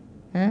嘛？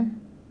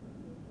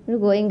如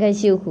果应该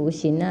修苦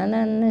行啊，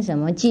那什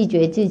么拒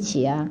绝自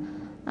己啊，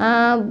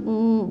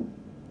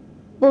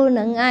不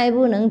能爱，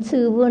不能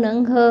吃，不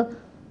能喝，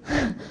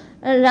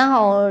然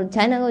后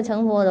才能够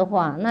成佛的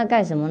话，那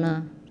干什么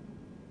呢？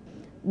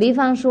比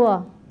方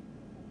说，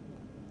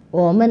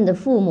我们的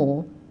父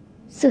母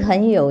是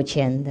很有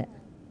钱的，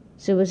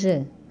是不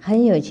是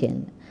很有钱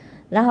的？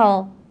然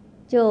后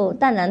就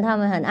当然他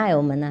们很爱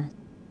我们呢，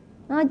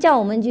然后叫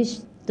我们去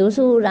读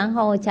书，然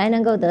后才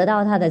能够得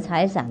到他的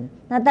财产，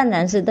那当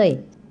然是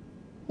对。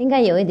应该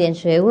有一点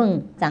学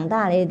问，长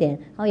大了一点，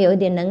然后有一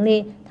点能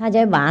力，他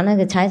才把那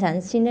个财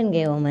产信任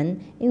给我们，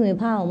因为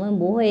怕我们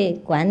不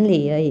会管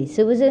理而已，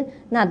是不是？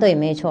那对，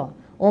没错，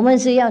我们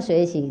是要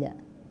学习的，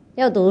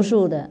要读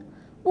书的。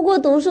不过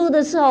读书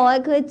的时候还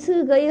可以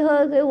吃，可以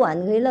喝，可以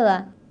玩，可以乐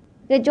啊，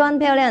可以穿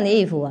漂亮的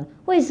衣服啊。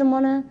为什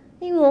么呢？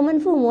因为我们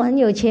父母很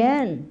有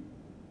钱，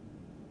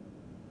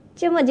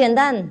这么简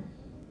单。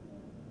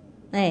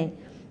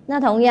那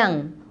同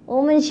样，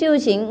我们修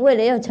行为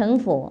了要成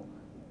佛，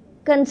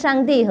跟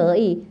上帝合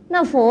一，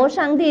那佛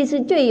上帝是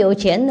最有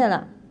钱的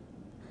了。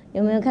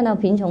有没有看到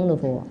贫穷的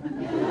佛？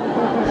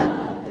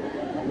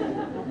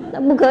那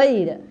不可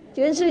以的，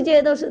全世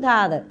界都是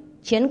他的，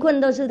乾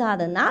坤都是他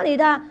的，哪里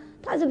他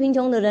是贫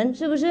穷的人，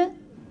是不是？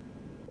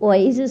我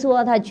意思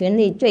说他权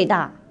力最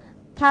大，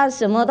他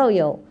什么都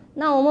有，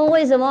那我们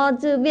为什么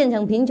就变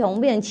成贫穷，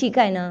变成乞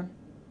丐呢？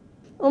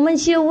我们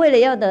修为了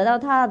要得到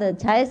他的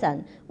财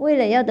产，为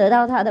了要得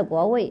到他的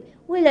国位，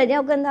为了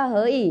要跟他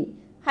合一，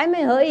还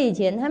没合一以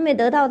前，还没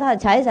得到他的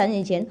财产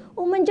以前，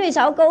我们最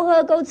少够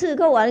喝够吃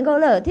够玩够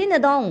乐，听得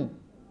懂？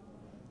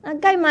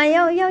干嘛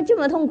要这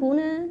么痛苦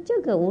呢？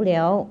这个无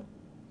聊。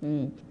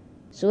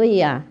所以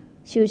啊，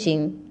修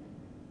行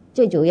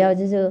最主要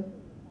就是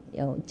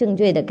有正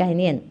确的概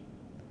念，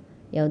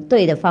有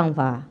对的方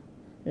法，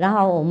然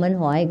后我们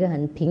活一个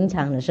很平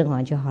常的生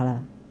活就好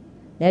了。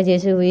了解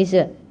师父意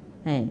思？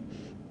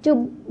就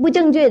不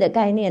正确的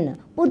概念呢，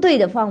不对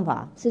的方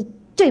法是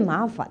最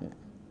麻烦的。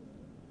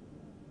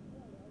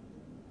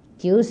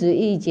90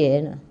亿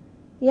劫了，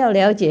要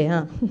了解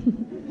哈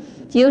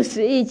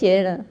，90亿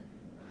劫了，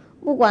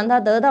不管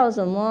他得到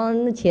什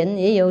么钱，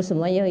也有什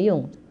么要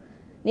用。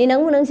你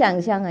能不能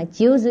想象啊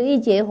？90亿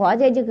劫活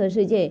在这个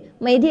世界，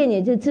每天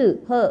也是吃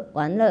喝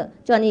玩乐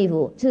赚衣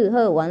服，吃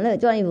喝玩乐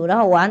赚衣服，然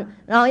后玩，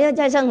然后要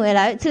再生回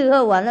来，吃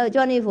喝玩乐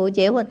赚衣服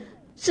结婚，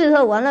吃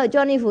喝玩乐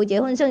赚衣服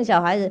结婚生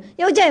小孩子，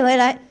又再回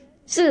来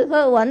吃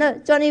喝玩乐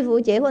赚衣服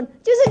结婚，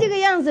就是这个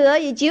样子而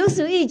已。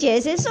90亿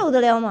劫谁受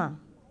得了嘛？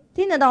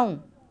听得懂？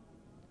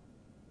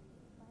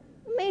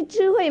没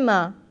智慧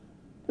嘛，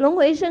轮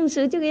回生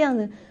死这个样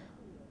子。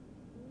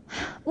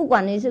不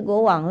管你是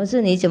国王或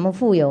是你怎么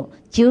富有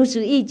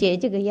，90亿劫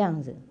这个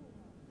样子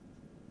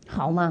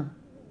好吗？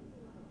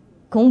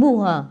恐怖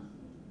哈，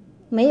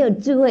没有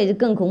智慧就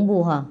更恐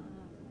怖哈。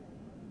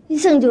一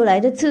生就来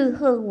就吃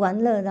喝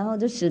玩乐，然后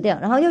就死掉，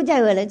然后又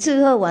再回来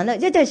吃喝玩乐，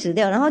又再死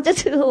掉，然后再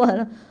吃喝玩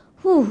乐，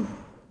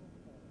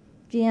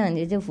这样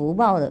你就福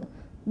报的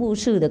布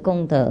施的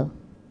功德，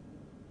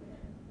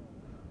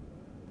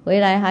回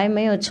来还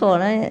没有错，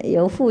那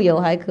有富有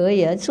还可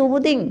以啊，说不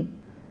定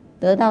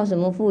得到什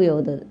么富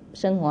有的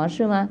生活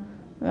是吗？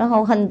然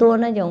后很多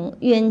那种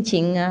冤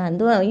情啊，很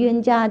多那种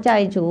冤家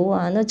债主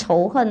啊，那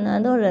仇恨啊，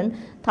很多人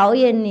讨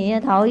厌你啊，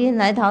讨厌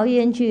来讨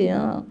厌去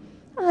啊，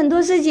很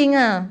多事情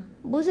啊，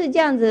不是这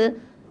样子，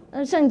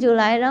圣主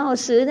来然后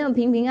死那种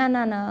平平安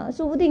安啊，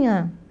说不定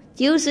啊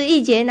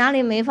，91劫哪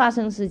里没发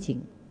生事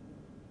情？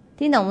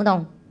听懂不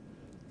懂？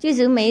即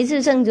使每一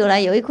次圣主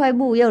来有一块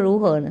布又如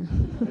何呢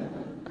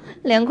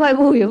？2块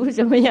布也不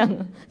怎么样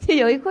啊，就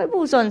有一块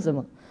布算什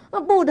么？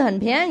布的很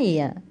便宜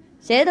啊，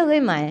谁都可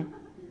以买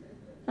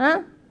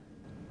啊。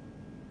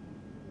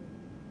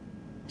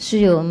所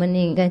以我们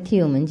应该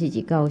替我们自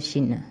己高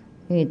兴啊，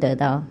因为得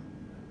到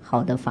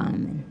好的法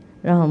门，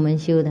让我们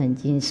修得很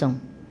轻松，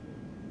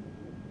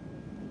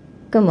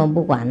根本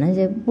不管那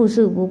些布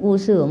施不布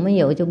施，我们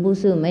有就布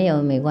施，没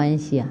有没关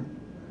系啊。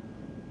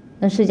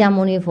那释迦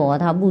牟尼佛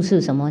他布施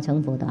什么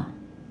成佛的？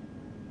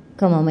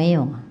根本没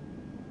有啊，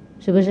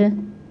是不是？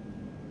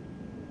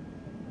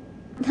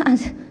他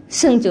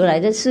圣主来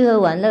就吃喝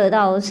玩乐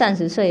到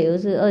30岁，又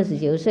是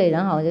29岁，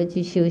然后就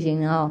去修行，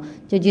然后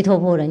就去托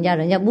付人家，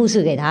人家布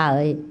施给他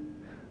而已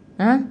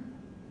啊。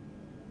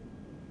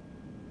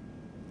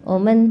我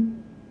们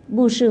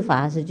布施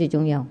法是最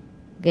重要，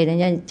给人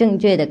家正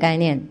确的概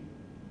念，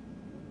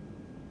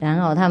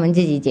然后他们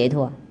自己解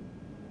脱，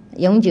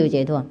永久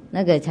解脱，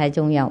那个才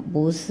重要，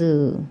不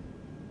是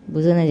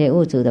那些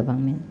物质的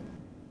方面。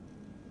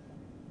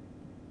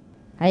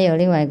还有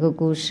另外一个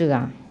故事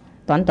啊，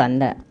短短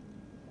的，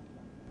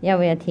要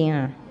不要听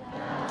啊？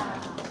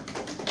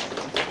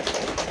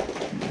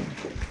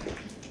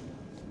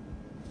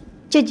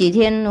这几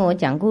天我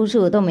讲故事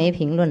我都没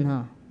评论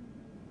哈，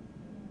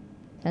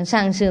像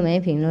上次没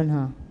评论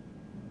哈，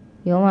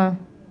有吗？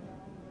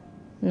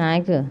哪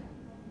一个？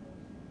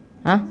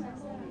啊？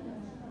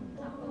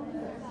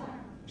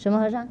什么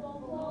和尚？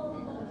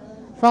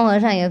风和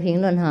尚有评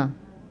论哈，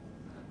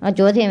啊，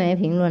昨天没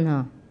评论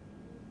哈，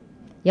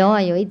有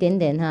啊，有一点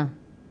点哈，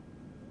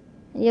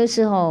有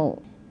时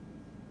候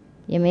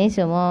也没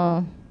什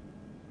么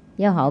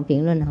要好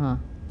评论哈。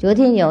昨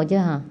天有就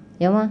好，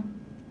有吗？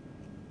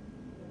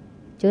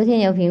昨天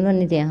有评论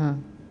一点哈，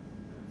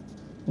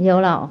有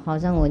了，好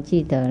像我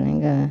记得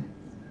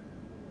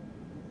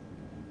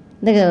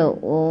那个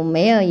我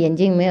没有眼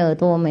睛，没有耳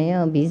朵，没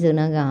有鼻子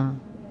那个啊，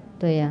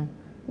对呀，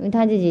因为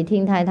他自己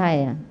听太太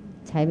呀，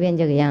才变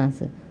这个样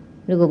子。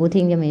如果不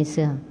听就没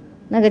事啊。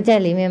那个在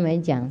里面没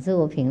讲，是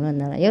我评论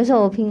的了。有时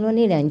候我评论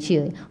1、2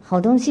句，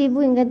好东西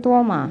不应该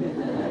多嘛，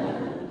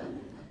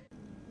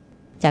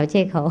找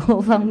借口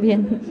方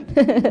便。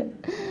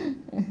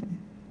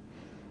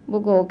不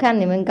过我看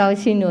你们高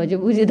兴，我就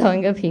不知道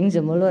应该凭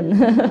什么论。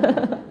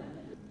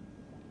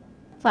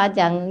怕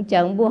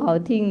讲不好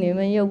听，你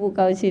们又不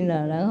高兴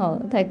了，然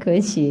后太可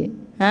惜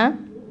啊！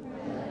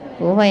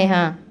不会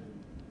哈，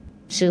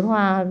实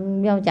话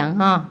要讲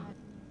哈。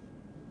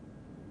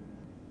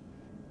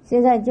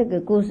现在这个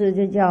故事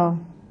就叫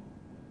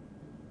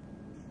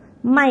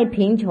卖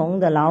贫穷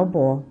的老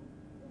伯，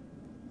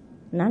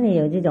哪里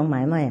有这种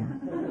买卖啊？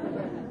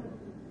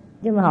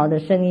这么好的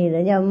生意，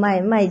人家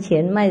卖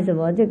钱卖什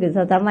么？这个时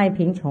候他卖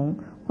贫穷，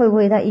会不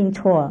会他印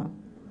错啊？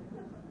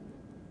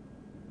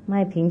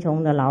卖贫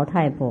穷的老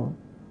太婆。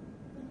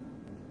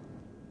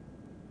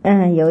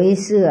有一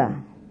次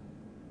啊，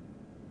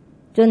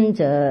尊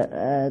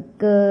者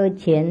搁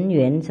前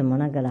缘什么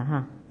那个了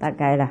哈，大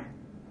概了，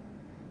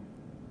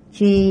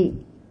去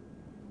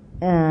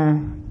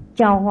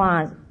教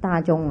化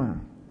大众啊，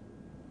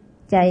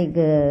在一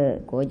个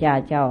国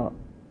家叫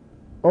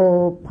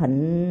欧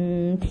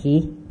盆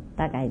提，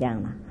大概这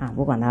样了啊，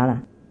不管他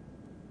了。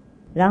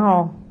然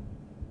后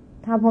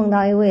他碰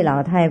到一位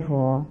老太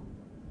婆，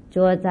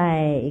坐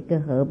在一个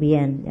河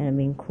边，在那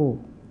边哭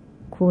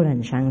得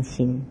很伤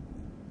心。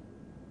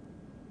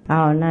然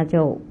后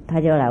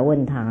他就来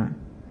问他，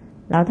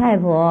老太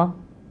婆，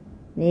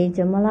你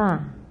怎么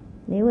啦？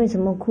你为什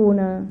么哭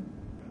呢？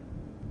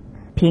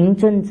贫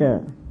尊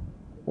者，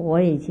我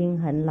已经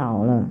很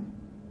老了，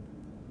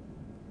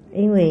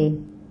因为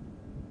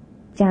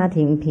家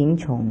庭贫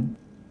穷，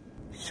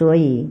所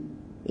以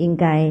应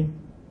该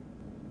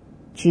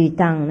去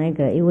当那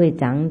个一位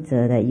长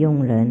者的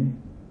佣人。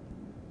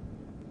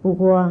不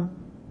过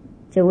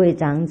这位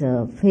长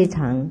者非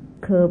常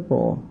刻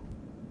薄，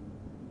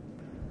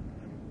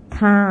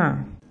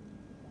他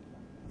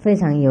非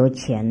常有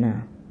钱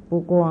啊，不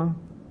过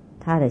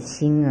他的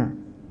心啊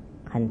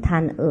很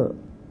贪恶，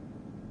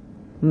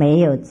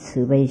没有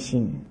慈悲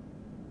心，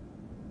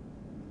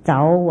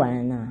早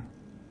晚啊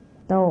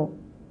都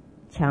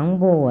强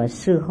迫我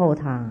伺候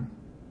他，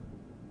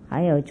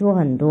还有做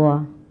很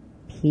多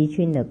疲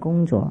倦的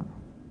工作，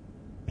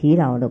疲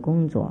劳的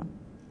工作，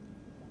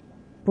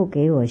不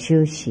给我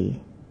休息。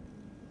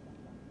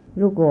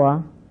如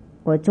果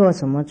我做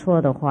什么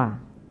错的话，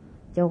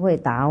就会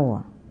打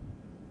我，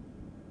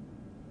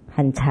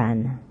很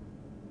惨啊。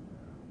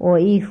我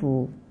衣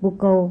服不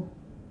够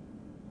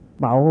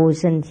保护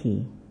身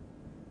体，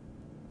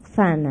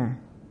饭啊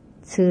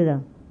吃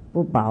了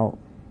不保，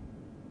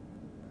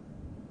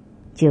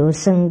久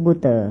生不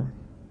得，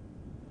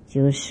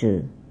久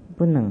死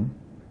不能，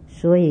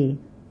所以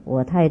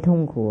我太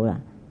痛苦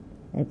了，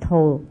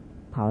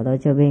跑到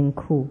这边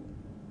哭。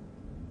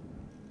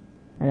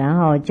然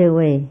后这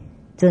位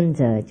尊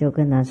者就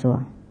跟他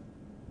说，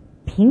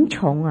贫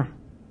穷啊，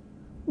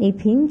你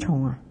贫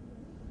穷啊，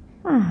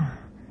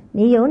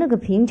你有那个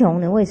贫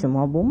穷呢，为什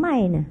么不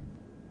卖呢？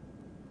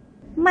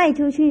卖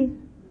出去。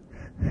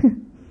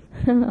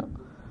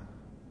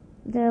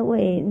这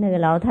位那个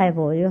老太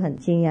婆就很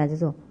惊讶，就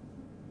说，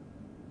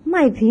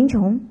卖贫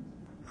穷？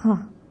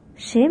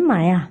谁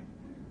买啊？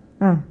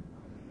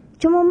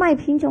怎么卖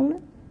贫穷呢？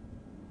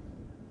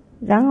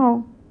然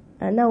后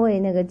那位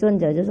那个尊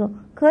者就说，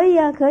可以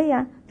啊，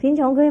贫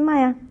穷可以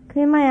卖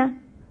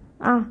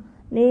啊，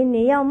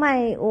你要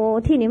卖，我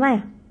替你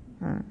卖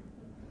啊。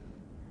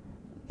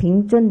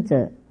贫尊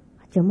者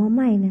怎么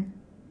卖呢？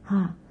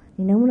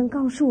你能不能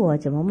告诉我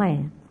怎么卖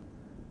啊？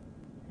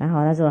然后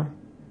他说，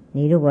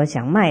你如果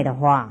想卖的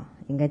话，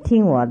应该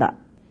听我的。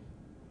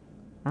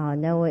然后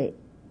那位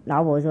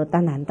老婆说，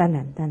当然，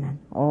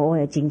我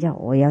有请教，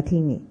我要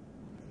听你。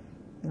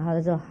然后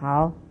他说，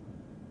好，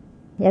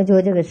要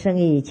做这个生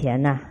意以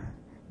前呢，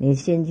你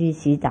先去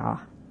洗澡，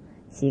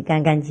洗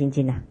干干净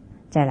净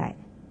再来。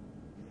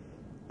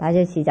他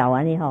就洗澡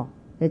完以后，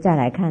就再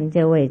来看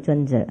这位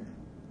尊者。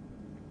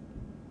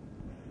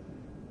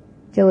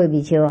这位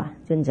比丘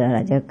尊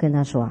者就跟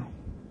他说，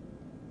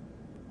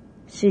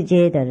世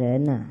界的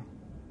人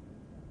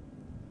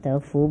得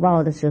福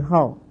报的时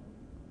候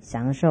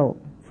享受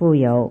富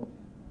有，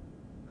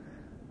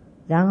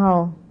然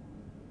后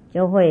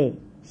就会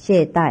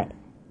懈怠，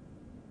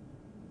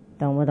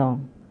懂不懂？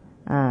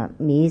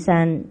迷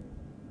山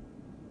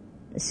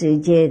世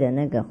界的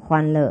那个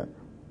欢乐，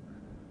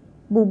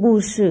不布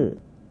施，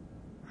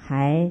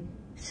还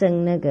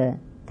生那个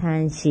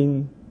贪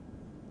心，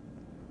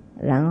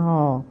然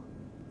后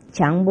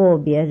强迫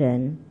别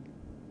人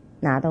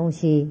拿东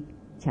西、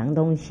抢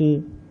东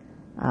西，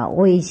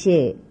威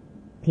胁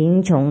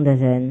贫穷的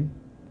人，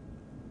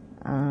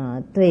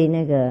对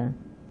那个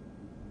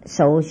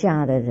手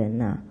下的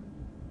人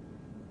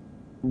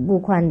不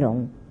宽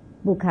容、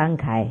不慷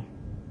慨，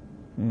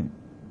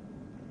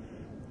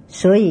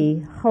所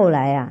以后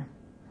来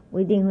我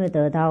一定会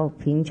得到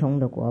贫穷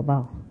的果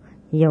报。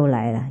又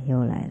来了。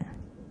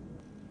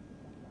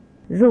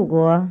如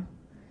果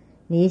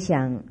你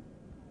想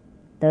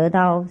得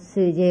到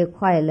世界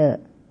快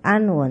乐、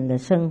安稳的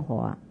生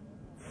活、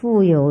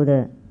富有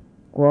的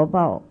果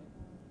报，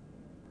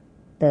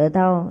得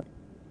到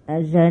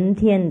人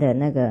天的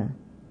那个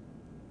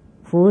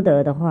福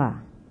德的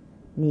话，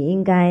你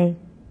应该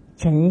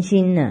诚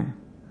心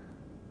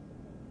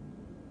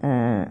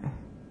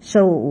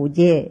受五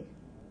戒，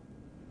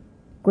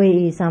皈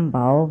依三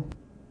宝，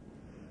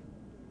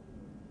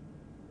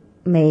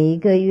每一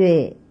个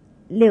月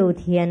6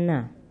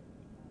天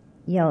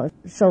要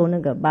受那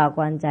个八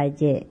关斋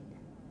戒，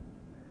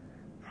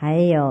还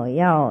有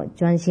要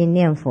专心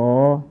念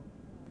佛，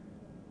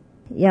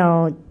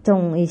要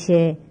种一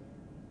些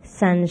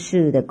善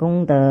事的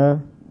功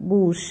德，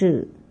布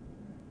施，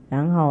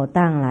然后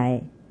当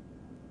来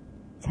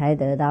才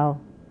得到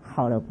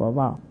好的果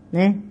报，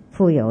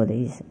富有的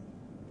意思。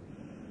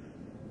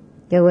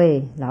这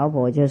位老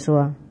婆就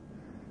说，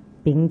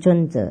贫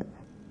尊者，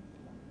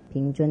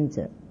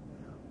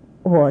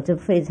我就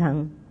非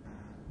常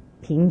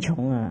贫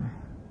穷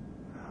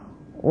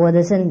我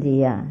的身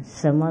体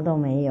什么都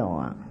没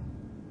有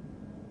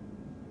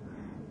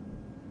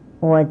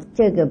我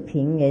这个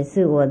瓶也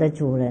是我的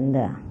主人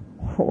的，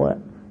我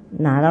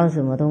拿到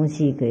什么东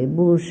西可以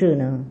布施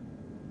呢？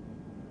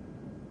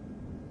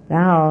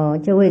然后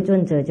这位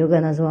尊者就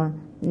跟他说，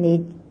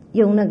你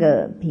用那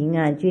个瓶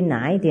去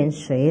拿一点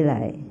水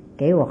来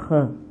给我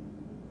喝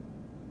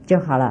就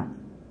好了，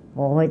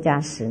我会加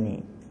持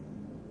你。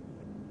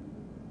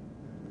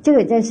这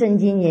个在圣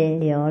经也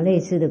有类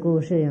似的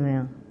故事，有没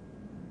有？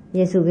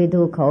耶稣基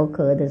督口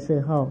渴的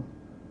时候，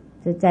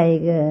就在一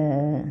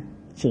个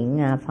井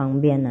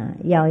旁边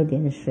要一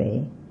点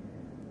水，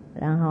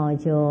然后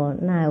就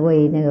那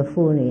位那个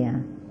妇女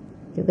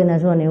就跟他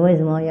说，你为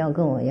什么要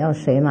跟我要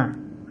水嘛？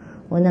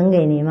我能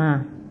给你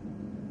吗？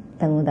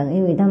等不等？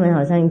因为他们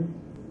好像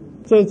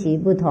阶级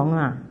不同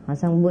好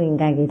像不应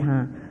该给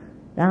他。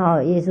然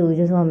后耶稣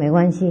就说，没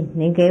关系，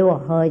你给我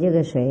喝这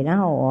个水，然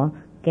后我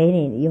给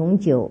你永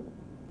久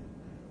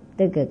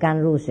这个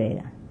甘露水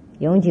了，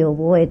永久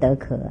不会得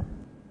渴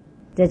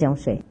这种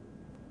水，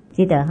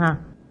记得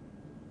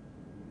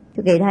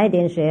就给他一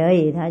点水而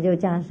已，他就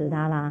加持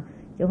他啦，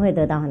就会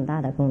得到很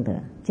大的功德。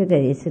这个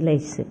也是类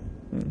似。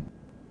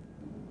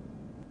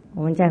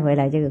我们再回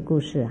来这个故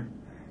事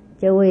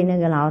这位那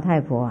个老太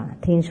婆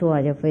听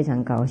说就非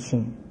常高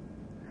兴，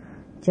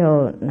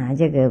就拿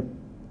这个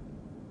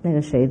那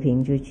个水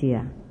瓶就去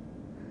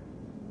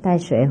带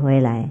水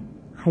回来，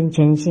很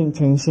诚心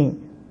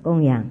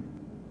供养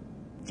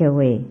这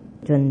位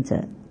尊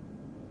者，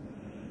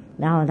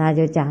然后他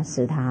就加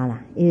持他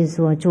了，意思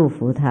说祝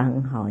福他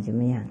很好怎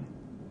么样。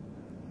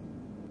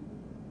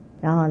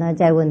然后他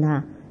再问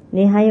他，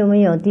你还有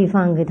没有地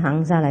方可以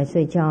躺下来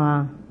睡觉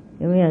啊？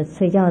有没有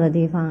睡觉的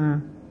地方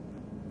啊？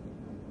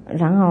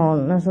然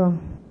后他说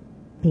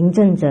凭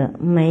证者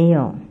没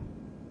有，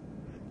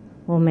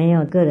我没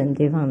有个人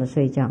地方的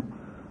睡觉，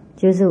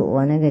就是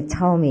我那个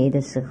超迷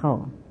的时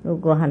候，如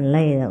果很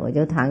累了，我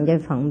就躺在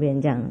旁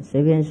边这样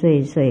随便睡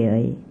一睡而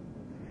已。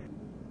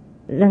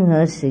任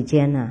何时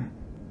间啊，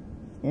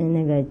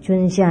那个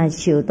春夏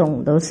秋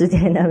冬都是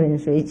在那边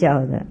睡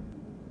觉的。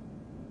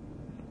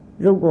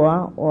如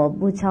果我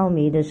不超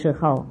迷的时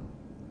候，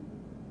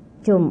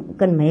就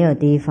更没有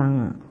地方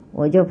啊，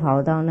我就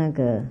跑到那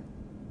个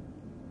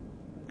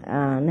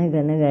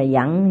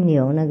洋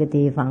牛那个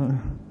地方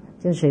啊，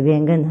就随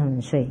便跟他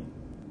们睡。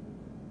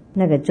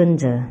那个尊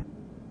者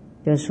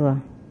就说：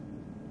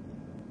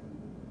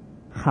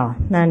好，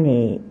那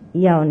你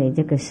要你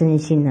这个身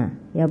心啊，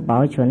要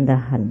保存得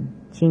很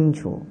清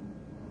楚。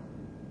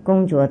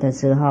工作的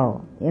时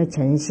候要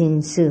诚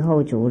心侍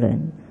候主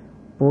人，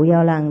不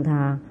要让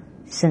他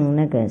生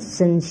那个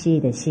生气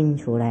的心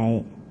出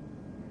来，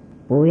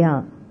不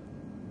要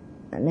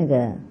那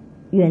个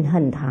怨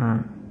恨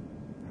他。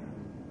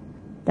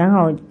然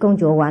后工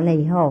作完了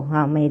以后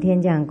每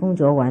天这样工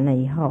作完了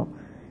以后，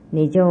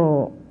你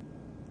就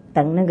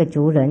等那个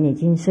主人已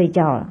经睡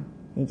觉了，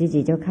你自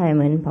己就开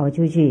门跑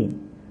出去，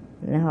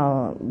然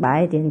后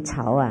把一点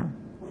草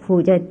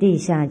铺在地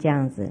下这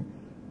样子，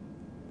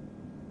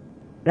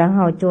然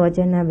后坐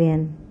在那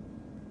边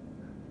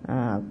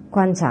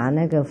观察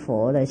那个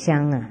佛的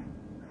香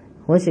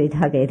或许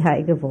他给他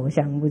一个佛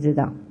像不知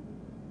道，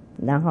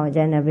然后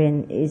在那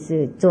边一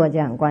直做这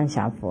样观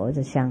察佛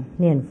的香，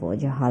念佛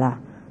就好了，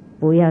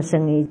不要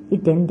生一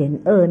点点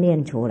恶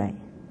念出来。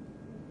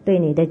对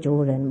你的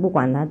主人，不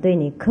管他对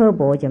你刻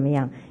薄怎么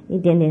样，一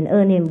点点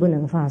恶念不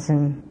能发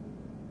生。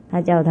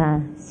他叫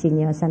他心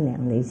要善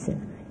良的意思，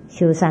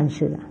修善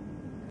事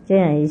这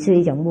样也是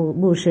一种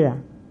布施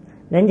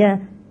人家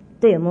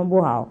对我们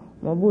不好，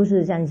我们布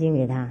施善心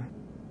给他，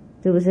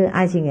是不是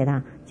爱心给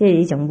他？这是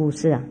一种布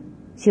施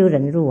修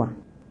忍辱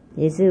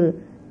也是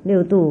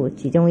六度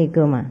其中一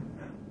个嘛，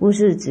不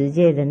是直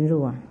接忍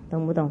辱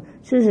懂不懂？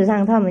事实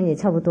上他们也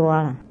差不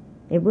多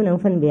也不能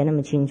分别那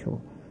么清楚。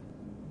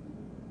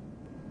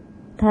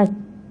他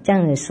这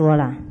样子说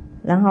了，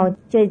然后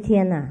这一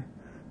天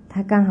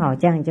他刚好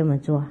这么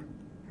做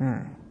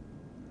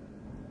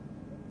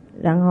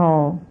然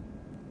后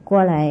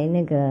过来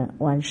那个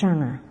晚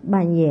上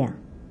半夜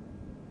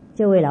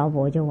这位老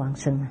伯就往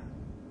生了，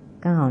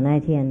刚好那一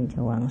天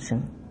就往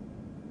生。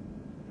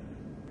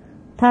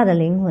他的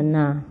灵魂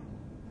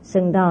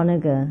升到那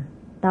个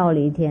忉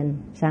利天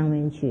上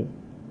面去。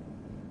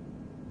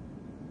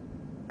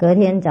隔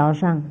天早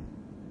上，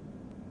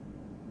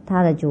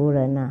他的主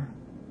人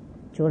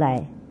出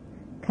来，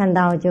看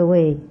到这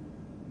位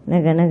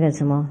那个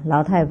什么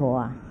老太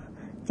婆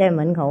在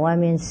门口外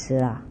面死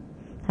了，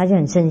他就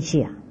很生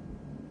气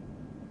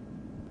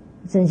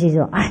生气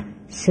说：哎，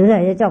死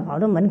了就叫跑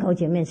到门口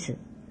前面死，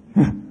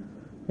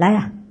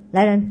来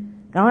人，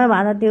赶快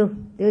把他丢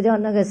到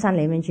那个山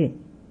里面去。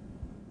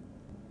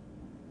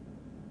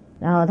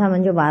然后他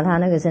们就把他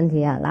那个身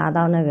体拉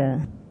到那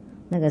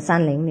个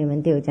山林里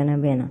面丢在那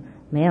边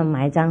没有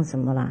埋葬什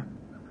么啦。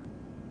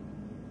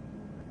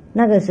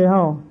那个时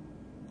候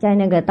在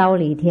那个忉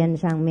利天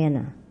上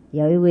面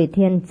有一位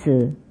天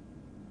子，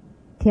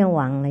天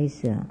王类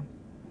似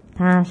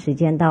他时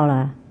间到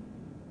了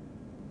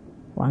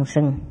往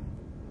生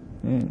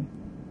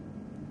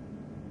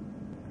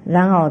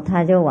然后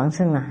他就往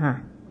生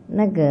了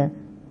那个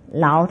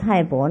老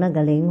太婆那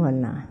个灵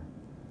魂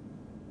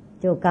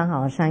就刚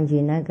好上去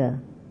那个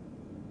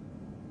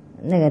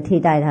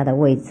替代他的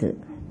位置，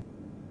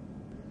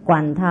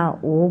管他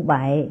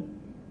500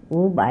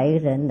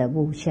人的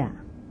部下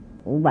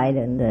，500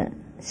人的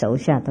手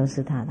下都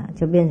是他的，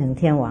就变成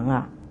天王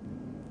了。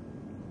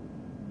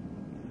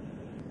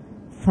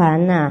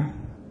凡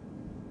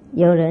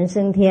有人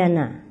升天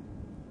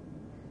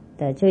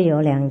的就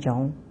有两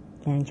种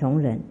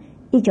人，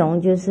一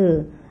种就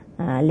是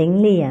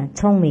伶俐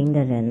聪明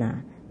的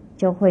人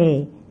就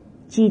会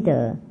记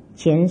得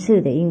前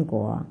世的因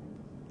果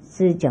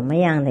是怎么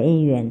样的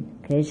因缘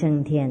可以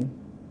升天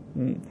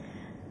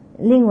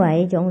另外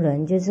一种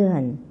人就是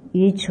很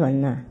愚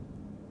蠢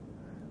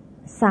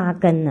杀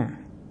根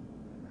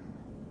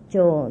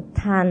就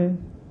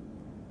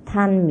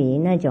贪迷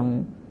那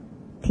种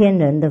天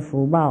人的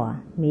福报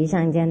迷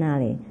上在那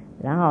里，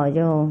然后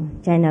就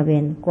在那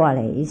边挂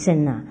了一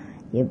生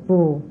也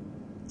不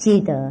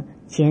记得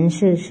前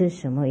世是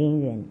什么因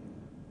缘，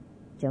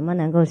怎么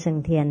能够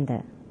升天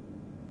的。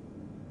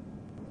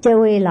这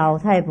位老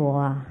太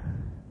婆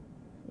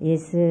也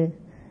是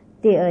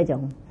第二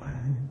种，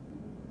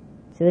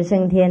就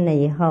升天了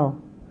以后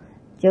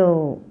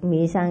就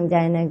迷上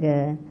在那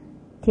个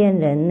天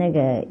人那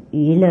个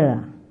娱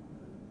乐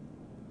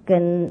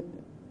跟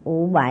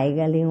500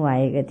个另外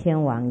一个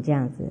天王这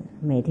样子，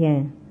每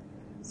天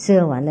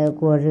吃喝玩乐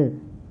过日，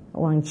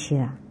忘记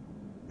了，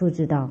不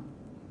知道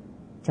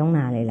从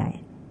哪里来。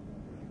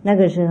那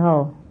个时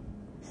候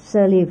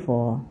舍利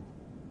佛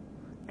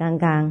刚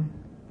刚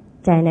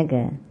在那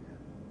个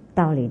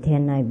忉利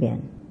天那边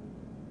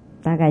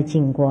大概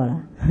经过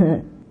了，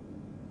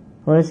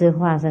或是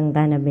化身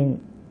在那边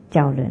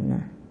叫人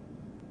啊。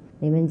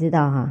你们知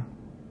道哈，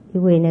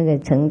因为那个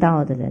成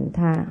道的人，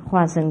他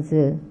化身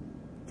是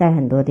在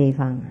很多地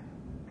方，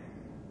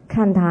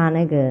看他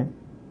那个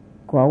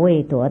果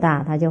位多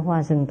大，他就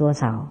化身多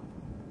少。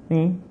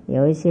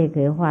有一些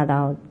可以化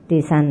到第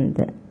三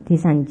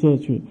界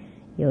去，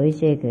有一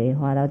些可以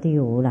化到第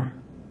五啦，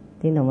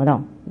听懂不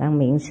懂？当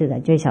名士的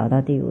最少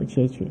到第五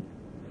界去，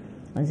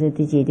或是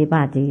第七、第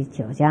八、第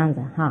九这样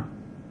子哈。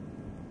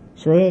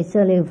所以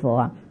舍利佛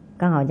啊，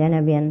刚好在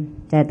那边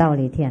在忉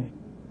利天，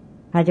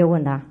他就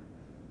问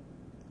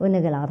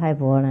那个老太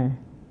婆呢，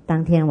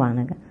当天王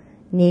那个，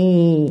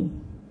你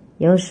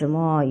有什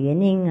么原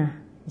因啊，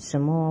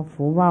什么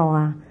福报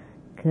啊，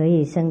可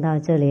以升到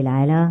这里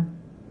来了？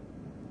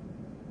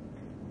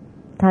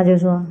他就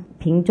说，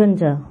贫尊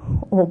者，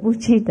我不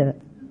记得，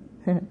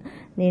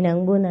你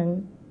能不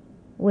能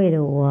为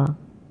了我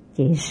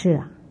解释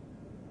啊？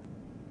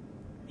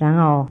然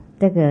后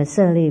这个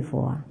舍利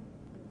佛啊，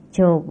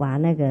就把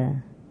那个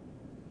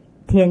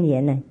天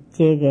眼呢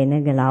接给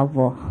那个老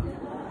婆，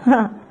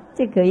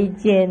这可以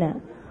接呢，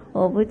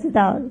我不知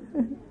道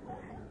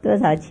多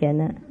少钱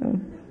呢，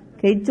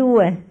可以租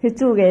可以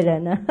租给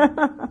人呢，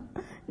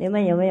你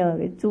们有没有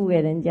租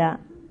给人家？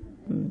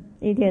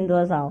一天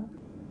多少？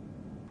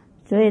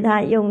所以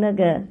他用那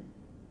个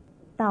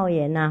道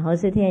眼啊，或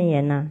是天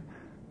眼啊，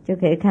就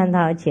可以看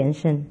到前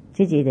身，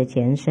自己的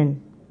前身。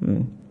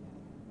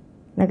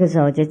那个时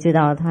候就知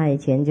道他以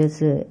前就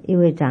是一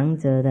位长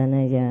者的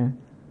那个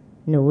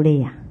奴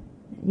隶啊，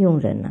佣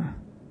人啊，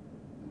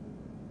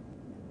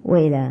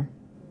为了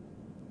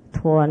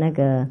托那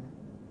个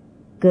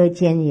割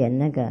肩眼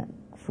那个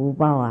福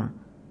报啊，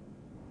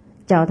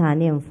教他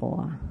念佛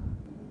啊，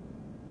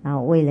然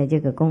后为了这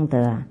个功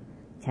德啊，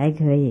才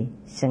可以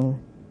升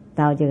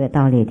到这个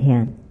忉利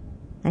天。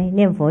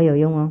念佛有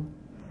用哦，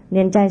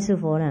念在世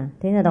佛呢，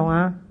听得懂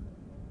啊？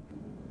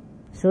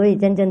所以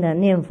真正的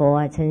念佛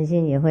啊，诚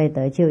心也会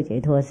得救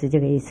解脱，是这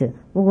个意思。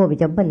不过比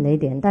较笨了一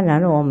点，当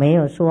然我没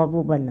有说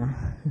不笨啊。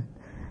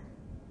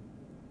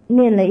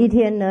念了一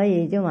天而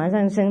已，就马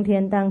上升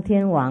天当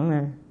天王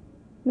啊，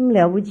那么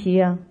了不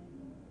起啊，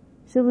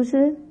是不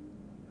是？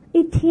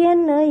一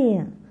天而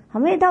已，还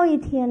没到一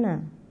天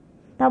呢，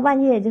到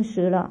半夜就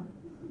死了。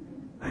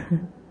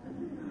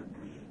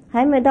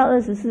还没到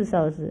24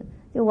小时，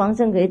就王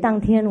生可以当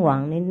天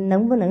王，你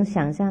能不能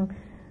想象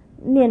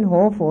念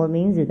活佛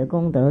名字的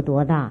功德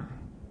多大？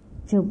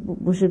就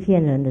不是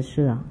骗人的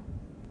事啊！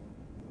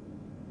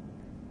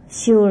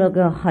修了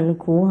个很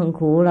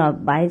苦了，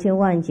百千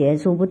万劫，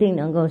说不定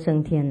能够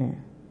升天呢。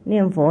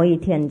念佛一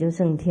天就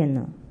升天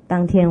了，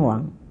当天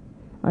王，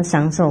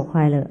享受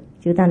快乐，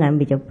就当然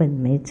比较笨，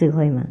没智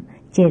慧嘛，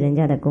借人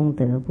家的功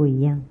德不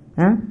一样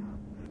啊。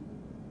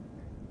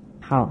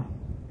好。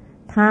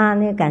他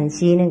感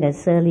激那个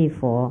舍利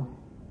佛，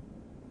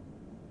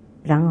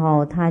然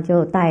后他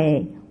就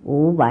带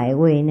500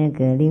位那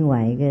个另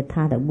外一个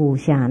他的部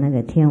下那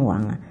个天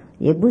王啊，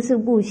也不是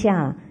部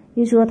下，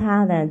就说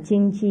他的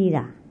经济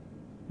啦，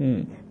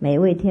每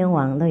位天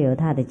王都有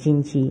他的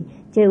经济，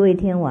这位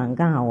天王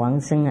刚好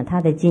王生啊，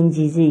他的经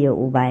济是有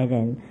500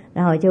人，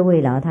然后这位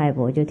老太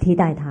婆就替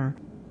代他，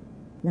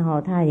然后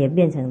他也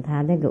变成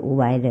他那个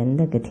500人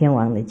那个天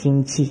王的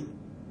经济。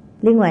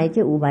另外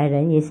这500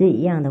人也是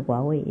一样的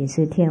寡位，也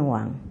是天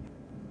王，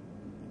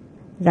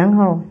然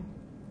后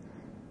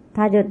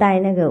他就带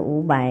那个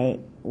500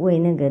位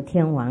那个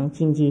天王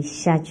经济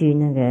下去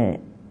那个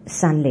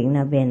山林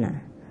那边啊，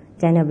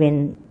在那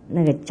边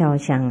那个烧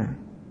香啊，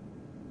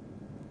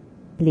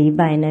礼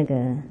拜那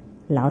个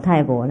老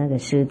太婆那个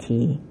尸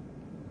体。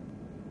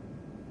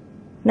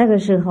那个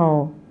时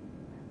候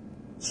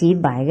几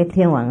百个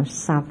天王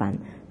下凡，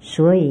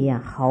所以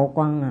啊毫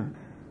光啊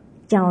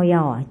照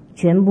耀啊，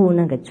全部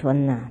那个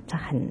村啊，它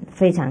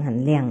非常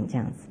很亮这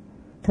样子，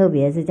特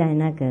别是在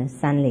那个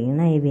山林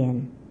那一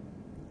边。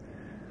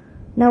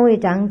那位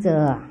长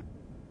者啊，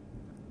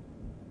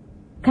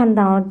看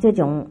到这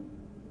种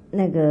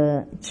那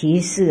个奇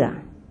事啊，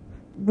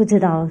不知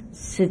道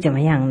是怎么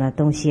样的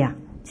东西啊，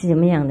是怎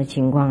么样的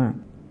情况啊，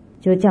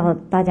就叫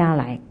大家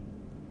来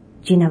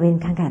去那边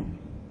看看。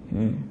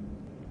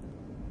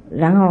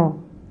然后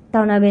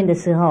到那边的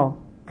时候，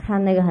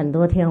看那个很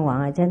多天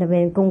王啊，在那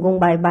边恭恭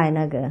拜拜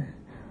那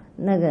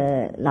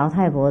个老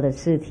太婆的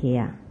尸体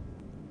啊，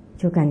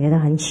就感觉到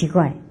很奇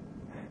怪，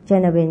在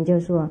那边就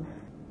说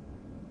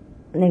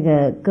那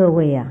个各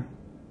位啊，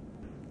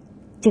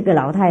这个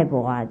老太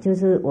婆啊，就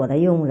是我的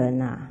佣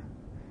人啊，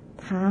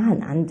她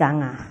很肮脏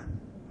啊，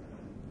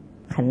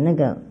很那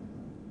个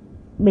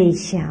媚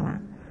下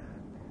啊，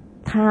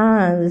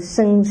她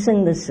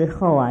生的时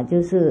候啊，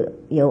就是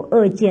有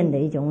恶见的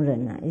一种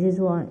人啊，也就是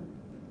说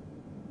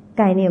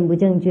概念不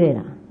正确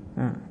了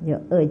啊，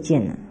有恶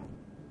见了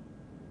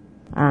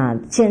啊，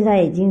现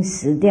在已经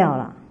死掉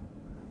了，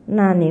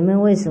那你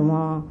们为什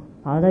么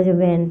跑到这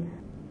边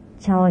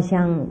烧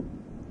香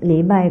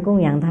礼拜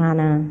供养他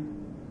呢？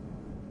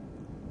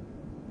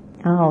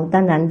然后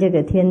当然这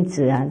个天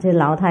子啊，这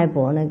老太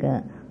婆那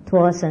个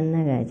脱身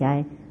那个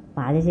在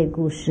把这些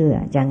故事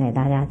讲给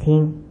大家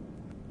听。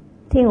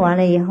听完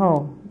了以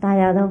后，大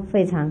家都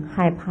非常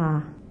害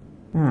怕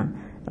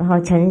然后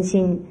诚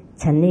心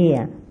诚意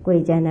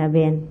跪在那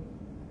边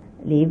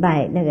礼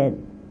拜那个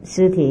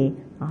尸体，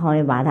然后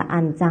也把它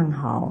安葬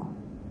好，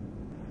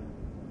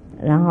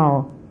然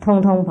后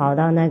通通跑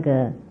到那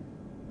个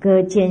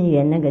歌监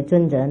园那个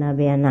尊者那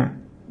边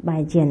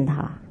拜见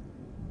他。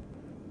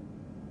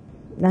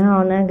然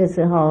后那个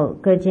时候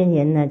歌监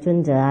园的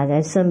尊者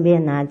在顺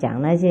便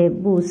讲那些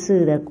布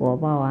施的果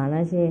报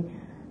那些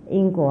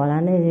因果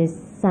那些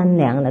善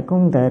良的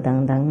功德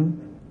等等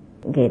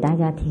给大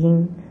家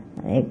听，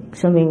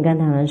顺便跟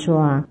他们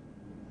说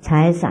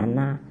财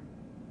产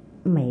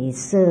美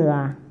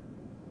色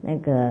那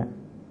个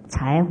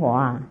才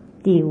华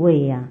地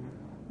位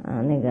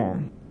那个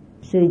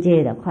世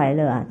界的快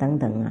乐等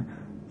等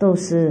都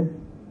是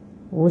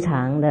无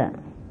常的。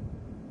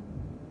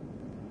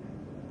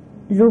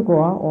如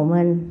果我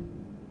们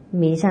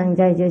迷上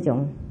在这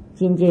种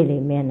境界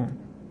里面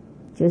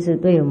就是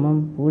对我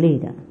们不利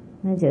的，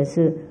那就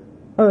是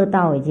恶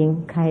道已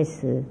经开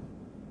始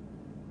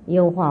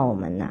优化我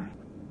们了。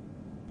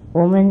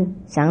我们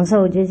享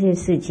受这些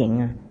事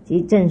情只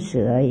暂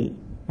时而已，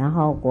然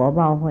后果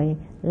报会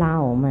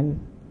拉我们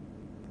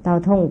到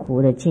痛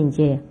苦的境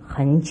界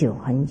很久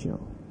很久。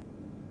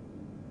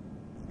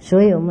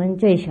所以我们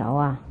最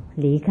少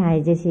离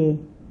开这些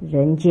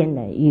人间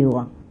的欲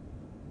望。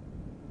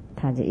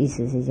他的意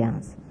思是这样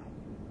子。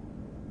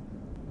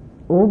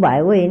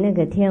500位那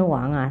个天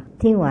王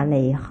听完了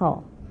以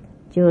后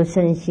就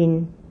身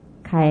心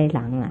开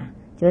朗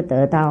就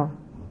得到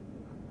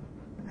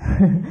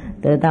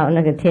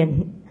那个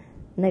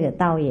那个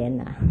道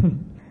缘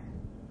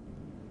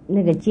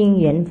那个经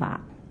缘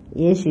法，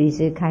也许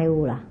是开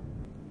悟了，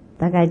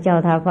大概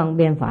叫他方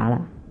便法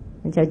了，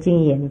那叫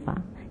经缘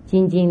法。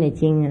晶晶的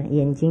晶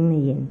眼睛的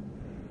眼，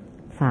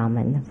法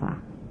门的法。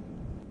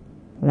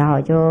然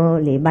后就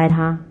礼拜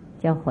他，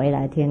就回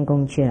来天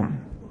宫去了。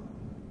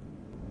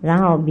然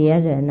后别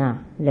人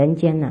人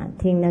间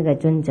听那个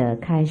尊者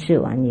开示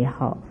完以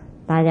后，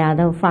大家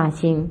都发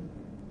心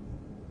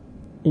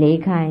离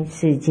开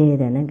世界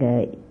的那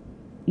个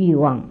欲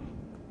望，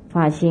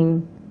发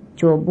心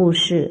做布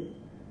施、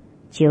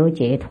求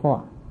解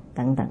脱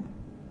等等。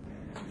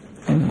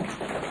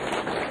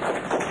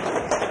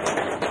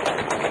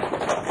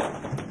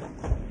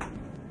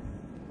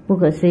不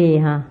可思议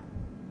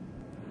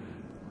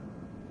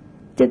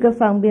这个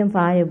方便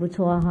法也不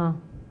错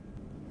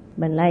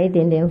本来一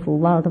点点福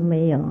报都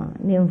没有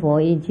念佛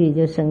一句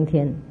就升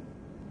天，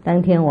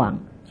当天王。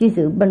即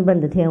使笨笨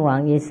的天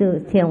王也是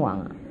天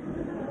王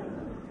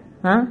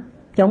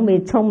总比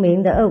聪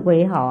明的恶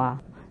鬼好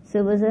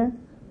是不是？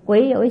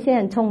鬼有一些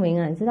很聪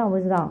明你知道不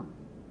知道？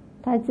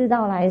他知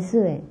道来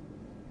世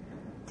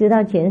知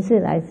道前世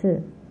来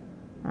世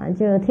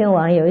就天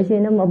王有一些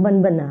那么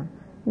笨笨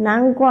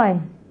难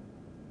怪。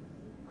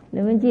你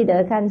们记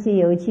得看西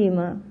游记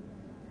吗？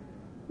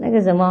那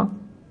个什么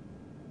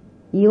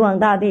遗忘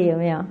大帝有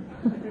没有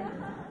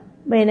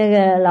被那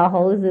个老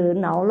猴子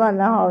恼乱，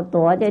然后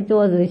躲在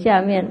桌子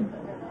下面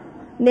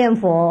念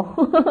佛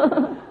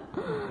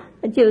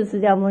救释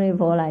迦牟尼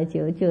佛来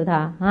救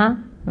他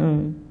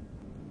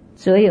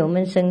所以我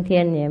们升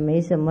天也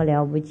没什么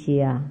了不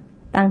起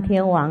当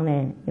天王呢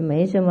也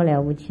没什么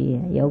了不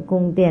起，有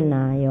宫殿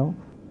有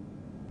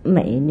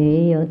美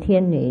女有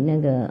天女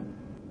那个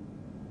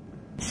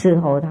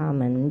伺候他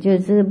们，就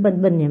是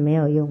笨笨也没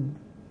有用。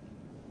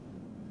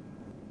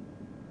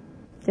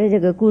在这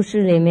个故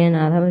事里面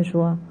他们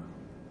说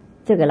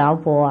这个老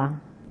婆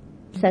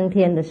升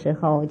天的时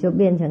候就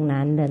变成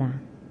男的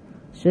啦，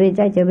所以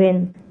在这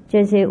边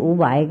这些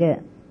500个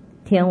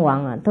天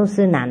王都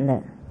是男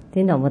的，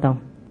听懂不懂？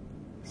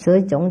所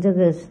以从这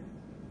个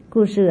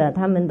故事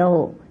他们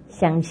都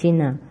相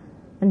信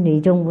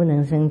女众不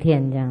能升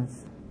天这样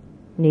子，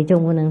女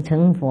众不能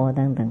成佛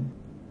等等。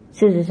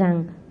事实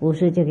上不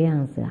是这个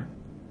样子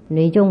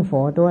女众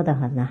佛多得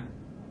很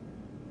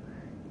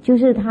就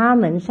是他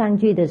们上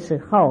去的时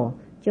候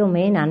就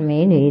没男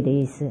没女的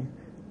意思，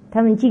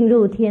他们进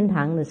入天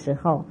堂的时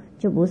候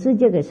就不是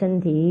这个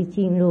身体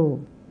进入，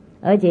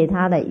而且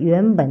他的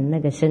原本那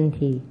个身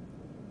体，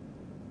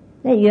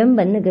那原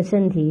本那个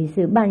身体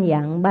是半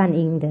阳半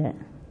阴的，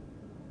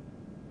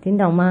听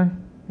懂吗？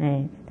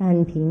它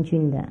很平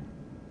均的，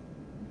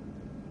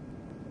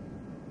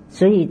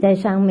所以在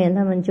上面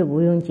他们就不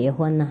用结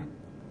婚了，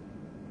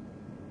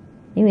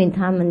因为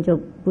他们就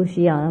不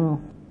需要他们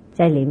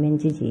在里面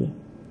自己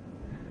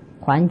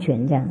还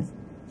权这样子。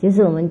就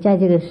是我们在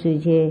这个世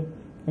界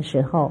的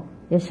时候，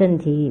就身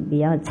体比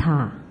较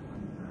差，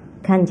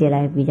看起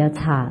来比较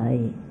差而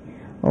已，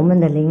我们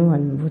的灵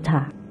魂不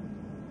差。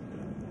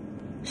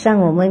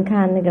像我们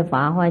看那个《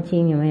法华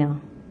经》有没有？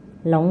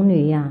龙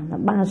女她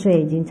8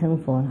岁已经成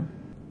佛了，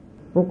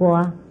不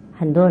过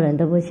很多人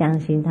都不相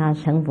信她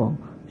成佛，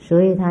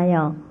所以她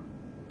要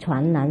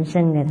传男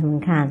生给他们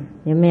看，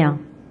有没有？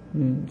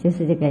就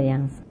是这个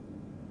样子。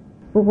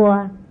不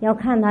过要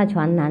看她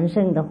传男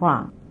生的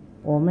话，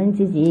我们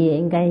自己也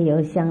应该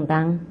有相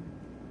当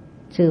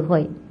智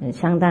慧、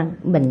相当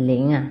本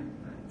领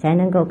才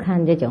能够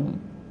看这种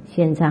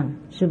现象，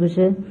是不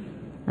是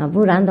啊？不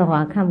然的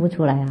话看不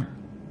出来啊。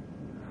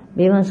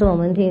比方说我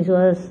们听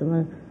说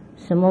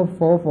什么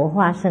佛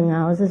化身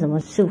啊，或是什么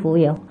师父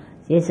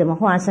也什么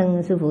化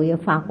身，师父也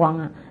发光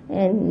啊，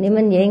你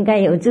们也应该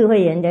有智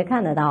慧人才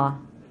看得到啊，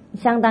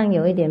相当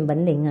有一点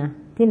本领啊，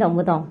听懂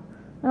不懂？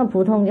那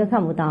普通就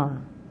看不到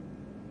啊，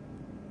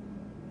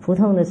普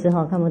通的时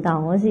候看不到，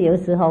我是有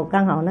时候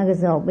刚好那个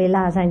时候被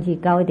拉上去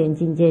高一点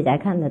境界才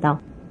看得到，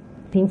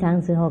平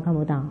常时候看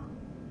不到，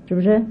是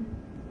不是？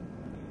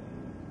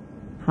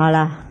好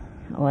了，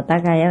我大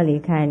概要离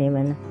开你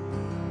们了。